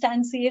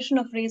instantiation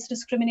of race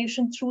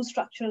discrimination through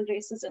structural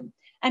racism,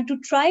 and to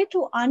try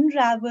to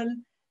unravel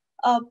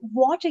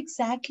what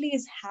exactly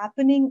is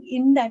happening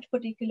in that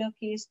particular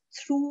case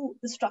through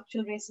the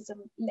structural racism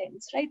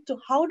lens, right? So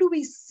how do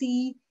we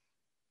see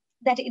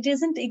that it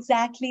isn't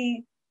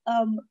exactly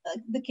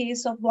the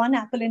case of one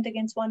appellant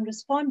against one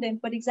respondent,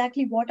 but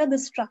exactly what are the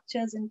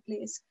structures in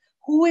place?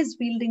 Who is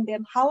building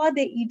them? How are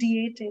they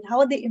ideated? How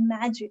are they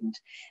imagined?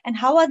 And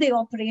how are they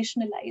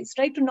operationalized,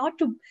 right?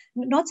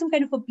 Not some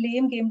kind of a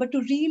blame game, but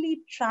to really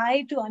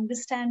try to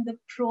understand the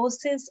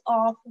process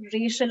of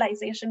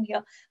racialization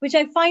here, which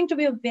I find to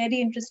be a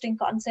very interesting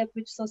concept,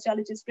 which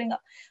sociologists bring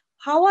up.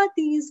 How are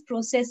these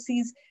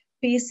processes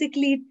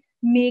basically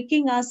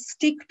making us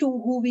stick to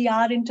who we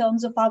are in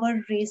terms of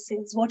our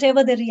races,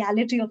 whatever the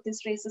reality of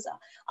these races are?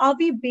 Are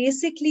we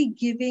basically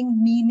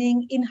giving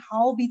meaning in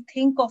how we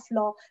think of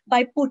law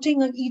by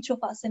putting each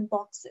of us in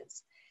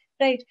boxes,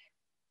 right?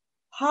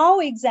 How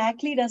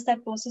exactly does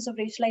that process of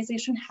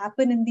racialization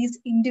happen in these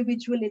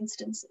individual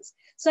instances?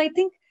 So I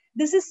think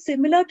this is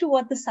similar to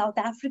what the South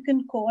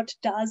African court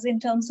does in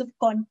terms of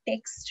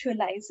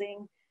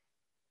contextualizing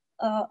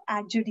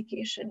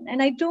adjudication.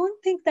 And I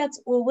don't think that's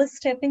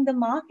overstepping the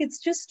mark. It's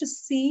just to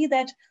see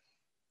that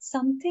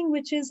something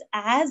which is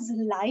as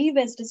live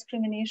as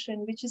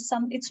discrimination,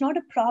 it's not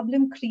a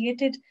problem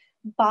created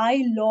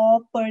by law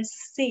per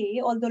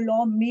se, although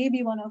law may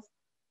be one of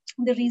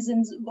the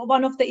reasons,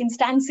 one of the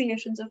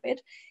instantiations of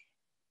it.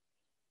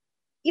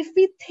 If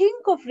we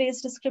think of race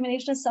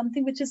discrimination as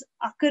something which is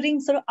occurring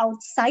sort of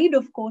outside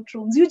of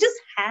courtrooms, you just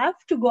have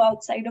to go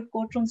outside of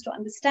courtrooms to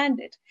understand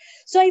it.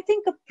 So I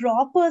think a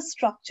proper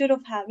structure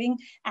of having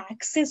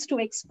access to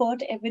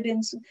expert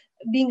evidence,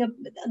 the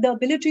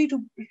ability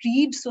to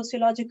read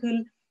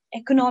sociological,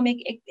 economic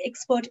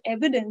expert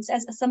evidence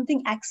as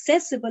something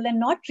accessible,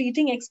 and not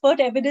treating expert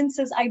evidence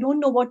as I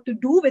don't know what to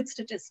do with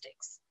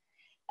statistics.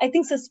 I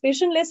think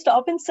suspicionless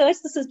stop and search,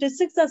 the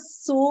statistics are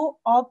so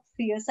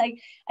obvious.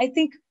 I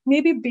think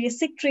maybe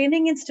basic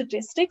training in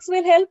statistics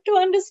will help to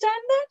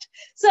understand that.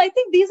 So I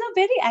think these are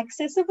very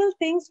accessible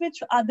things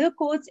which other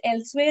courts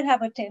elsewhere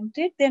have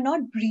attempted. They're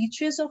not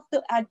breaches of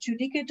the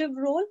adjudicative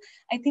role.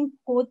 I think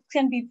courts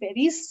can be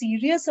very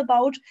serious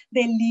about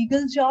their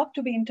legal job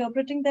to be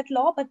interpreting that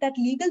law, but that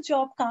legal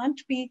job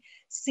can't be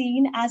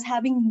seen as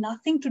having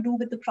nothing to do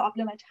with the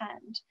problem at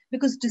hand,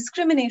 because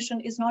discrimination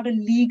is not a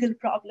legal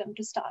problem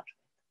to start with.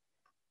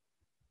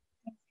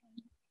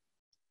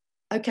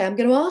 Okay, I'm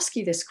going to ask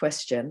you this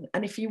question.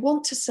 And if you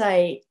want to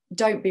say,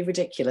 don't be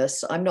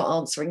ridiculous, I'm not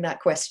answering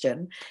that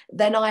question,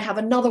 then I have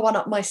another one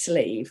up my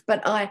sleeve.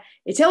 But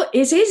it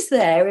is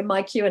there in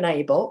my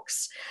Q&A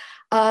box.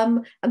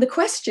 And the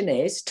question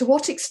is, to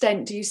what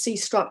extent do you see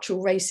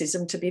structural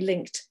racism to be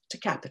linked to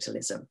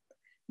capitalism?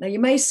 Now, you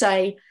may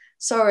say,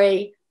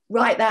 sorry,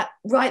 write that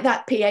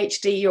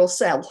PhD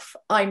yourself.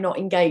 I'm not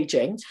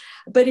engaging.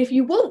 But if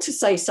you want to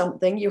say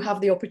something, you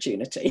have the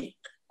opportunity.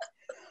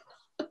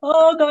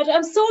 Oh God,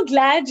 I'm so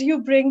glad you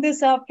bring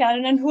this up,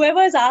 Karen. And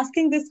whoever is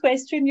asking this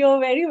question, you're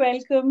very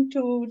welcome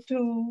to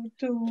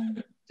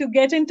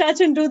get in touch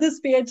and do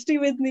this PhD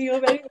with me. You're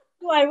very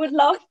welcome. I would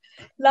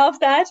love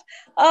that.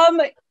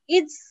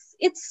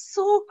 It's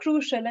so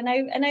crucial, and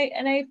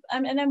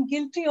I'm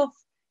guilty of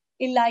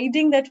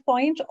eliding that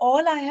point.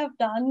 All I have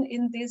done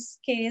in this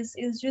case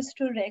is just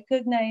to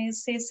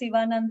recognize, say,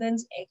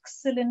 Sivanandan's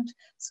excellent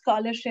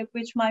scholarship,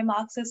 which my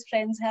Marxist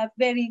friends have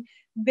very,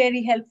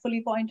 very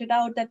helpfully pointed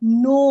out, that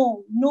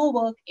no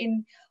work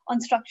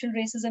on structural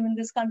racism in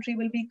this country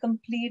will be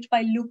complete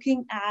by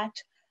looking at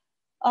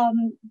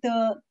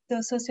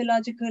the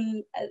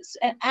sociological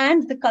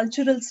and the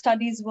cultural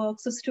studies work.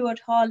 So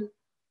Stuart Hall,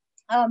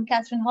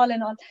 Catherine Hall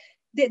and all,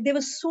 they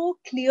were so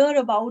clear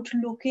about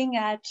looking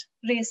at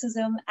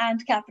racism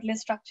and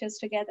capitalist structures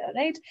together,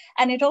 right?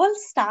 And it all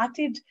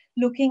started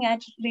looking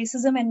at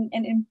racism and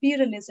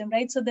imperialism,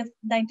 right? So the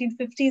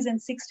 1950s and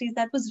 60s,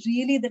 that was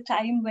really the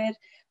time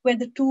where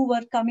the two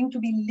were coming to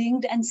be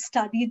linked and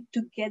studied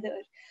together.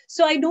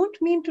 So I don't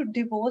mean to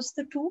divorce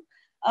the two.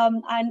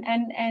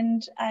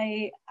 And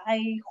I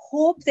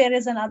hope there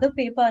is another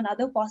paper,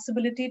 another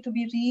possibility to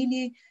be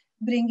really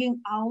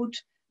bringing out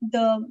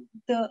the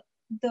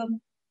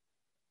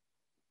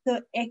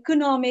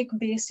economic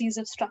bases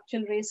of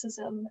structural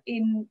racism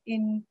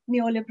in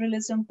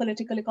neoliberalism,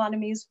 political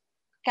economies,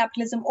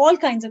 capitalism, all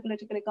kinds of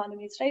political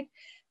economies, right?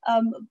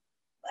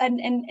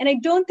 And I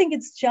don't think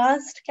it's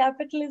just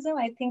capitalism.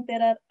 I think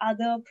there are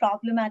other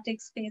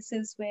problematic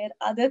spaces where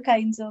other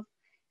kinds of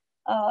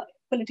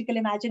political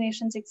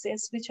imaginations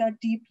exist, which are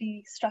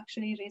deeply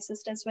structurally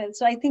racist as well.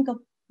 So I think a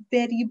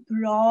very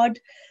broad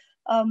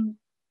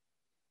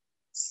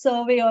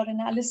survey or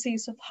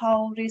analysis of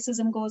how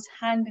racism goes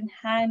hand in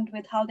hand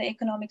with how the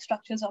economic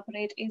structures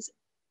operate is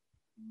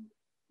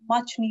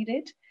much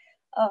needed.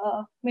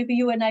 Maybe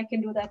you and I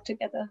can do that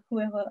together,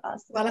 whoever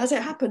asks. Well, as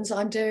it happens,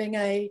 I'm doing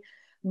a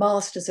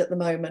master's at the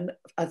moment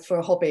for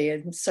a hobby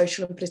in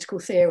social and political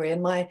theory,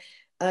 and my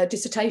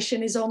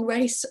dissertation is on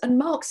race and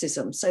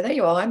Marxism. So there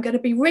you are. I'm going to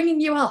be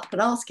ringing you up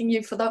and asking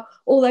you for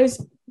all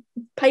those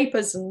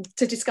papers and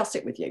to discuss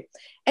it with you.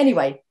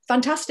 Anyway,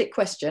 fantastic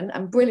question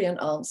and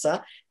brilliant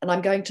answer. And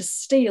I'm going to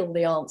steal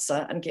the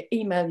answer and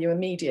email you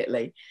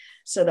immediately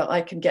so that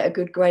I can get a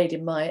good grade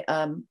in my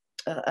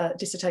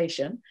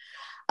dissertation.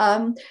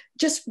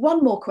 Just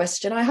one more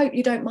question. I hope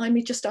you don't mind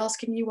me just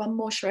asking you one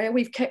more, Shreya.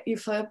 We've kept you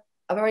for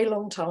a very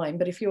long time,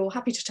 but if you're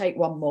happy to take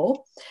one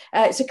more.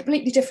 It's a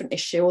completely different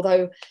issue,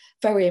 although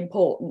very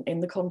important in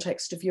the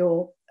context of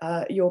your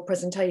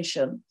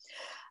presentation.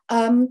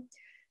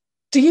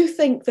 Do you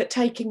think that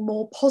taking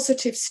more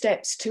positive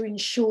steps to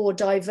ensure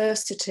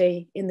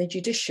diversity in the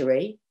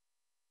judiciary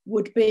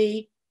would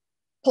be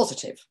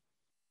positive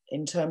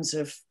in terms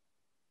of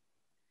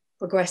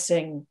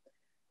progressing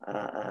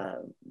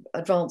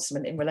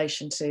advancement in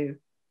relation to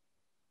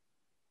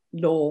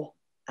law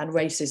and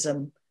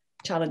racism,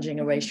 challenging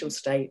a racial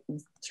state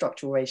and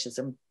structural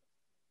racism?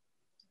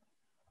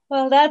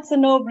 Well, that's a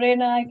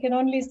no-brainer. I can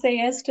only say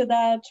yes to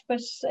that.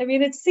 But I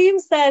mean, it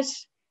seems that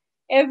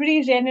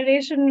every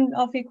generation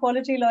of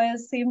equality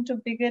lawyers seem to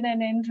begin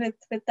and end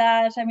with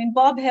that. I mean,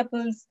 Bob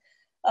Heppel's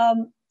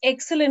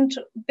excellent,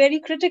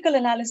 very critical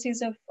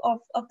analysis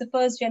of the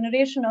first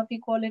generation of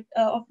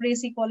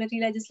race equality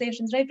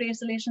legislations, right?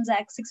 Race Relations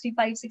Act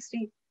 65,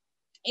 68,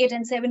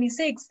 and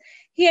 76.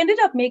 He ended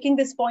up making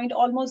this point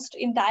almost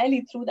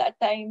entirely through that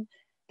time,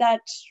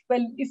 that,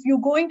 well, if you're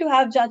going to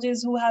have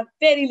judges who have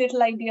very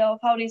little idea of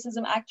how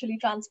racism actually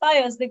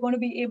transpires, they're going to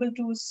be able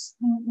to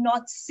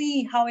not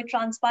see how it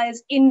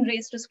transpires in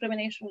race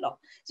discrimination law.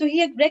 So he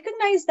had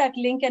recognized that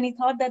link, and he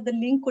thought that the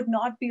link could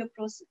not be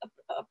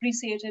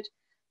appreciated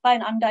by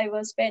an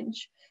undiverse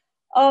bench.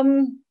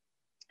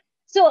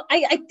 So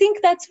I think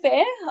that's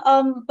fair,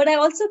 but I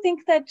also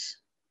think that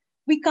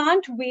we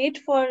can't wait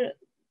for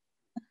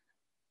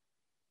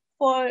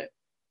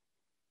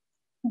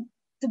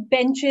the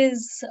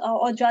benches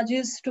or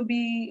judges to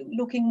be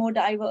looking more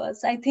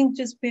diverse. I think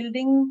just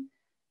building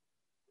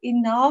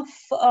enough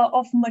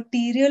of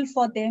material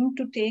for them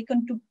to take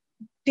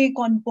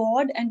on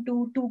board and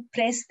to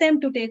press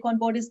them to take on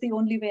board is the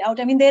only way out.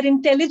 I mean, they're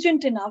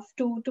intelligent enough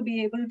to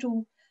be able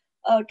to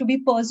be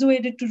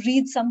persuaded to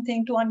read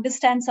something, to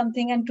understand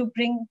something, and to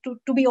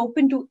be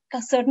open to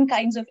certain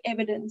kinds of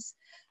evidence.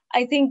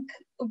 I think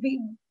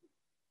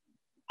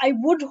I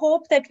would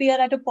hope that we are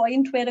at a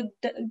point where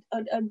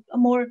a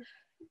more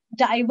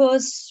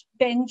diverse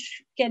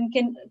bench can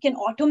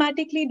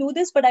automatically do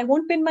this, but I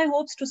won't pin my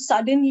hopes to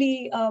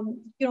suddenly,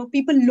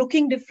 people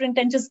looking different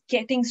and just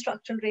getting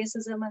structural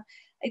racism.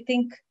 I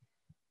think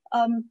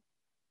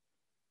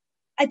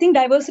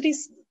diversity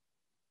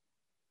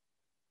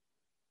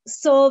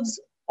serves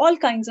all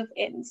kinds of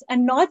ends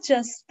and not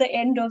just the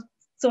end of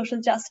social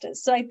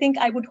justice. So I think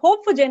I would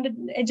hope for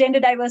gender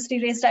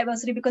diversity, race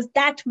diversity, because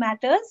that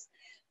matters.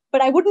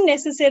 But I wouldn't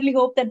necessarily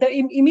hope that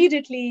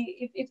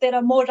immediately, if there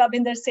are more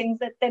Rabinder Singhs,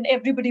 that then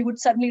everybody would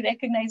suddenly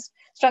recognize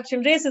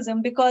structural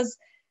racism, because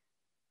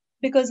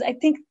I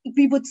think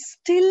we would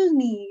still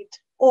need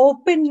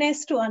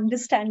openness to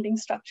understanding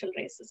structural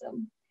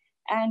racism.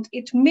 And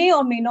it may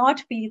or may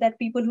not be that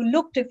people who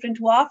look different,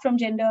 who are from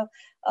gender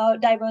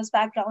diverse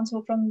backgrounds, who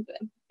are from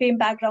BAME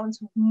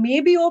backgrounds, may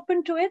be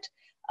open to it,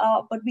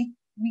 but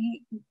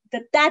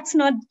that's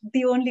not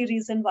the only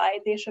reason why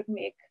they should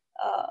make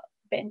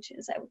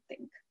benches, I would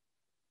think.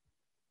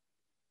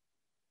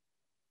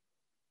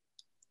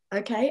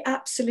 Okay,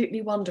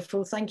 absolutely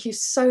wonderful. Thank you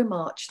so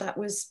much. That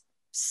was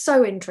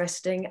so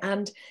interesting,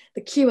 and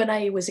the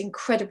Q&A was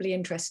incredibly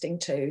interesting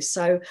too.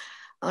 So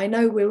I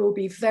know we'll all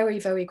be very,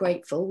 very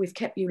grateful. We've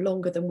kept you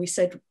longer than we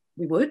said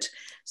we would,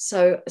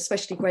 so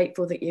especially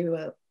grateful that you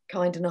were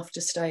kind enough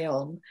to stay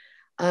on.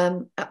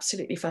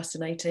 Absolutely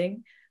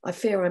fascinating. I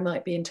fear I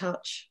might be in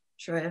touch,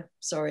 Shreya,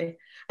 sorry.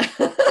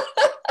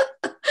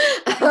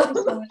 Thank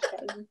you so much,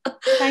 Karen.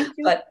 Thank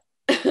you.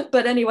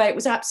 But anyway, it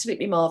was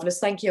absolutely marvellous.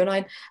 Thank you.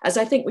 And as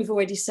I think we've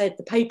already said,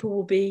 the paper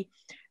will be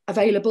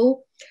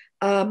available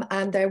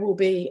and there will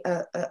be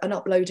an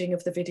uploading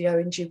of the video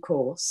in due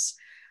course.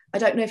 I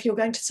don't know if you're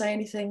going to say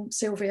anything,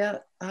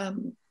 Sylvia,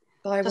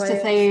 Just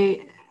to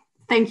say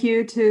thank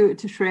you to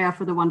Shreya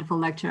for the wonderful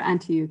lecture,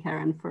 and to you,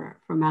 Karen, for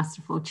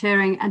masterful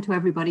chairing, and to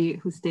everybody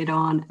who stayed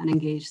on and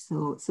engaged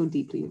so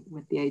deeply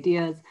with the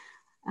ideas.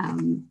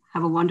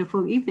 Have a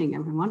wonderful evening,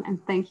 everyone, and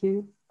thank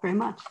you very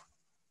much.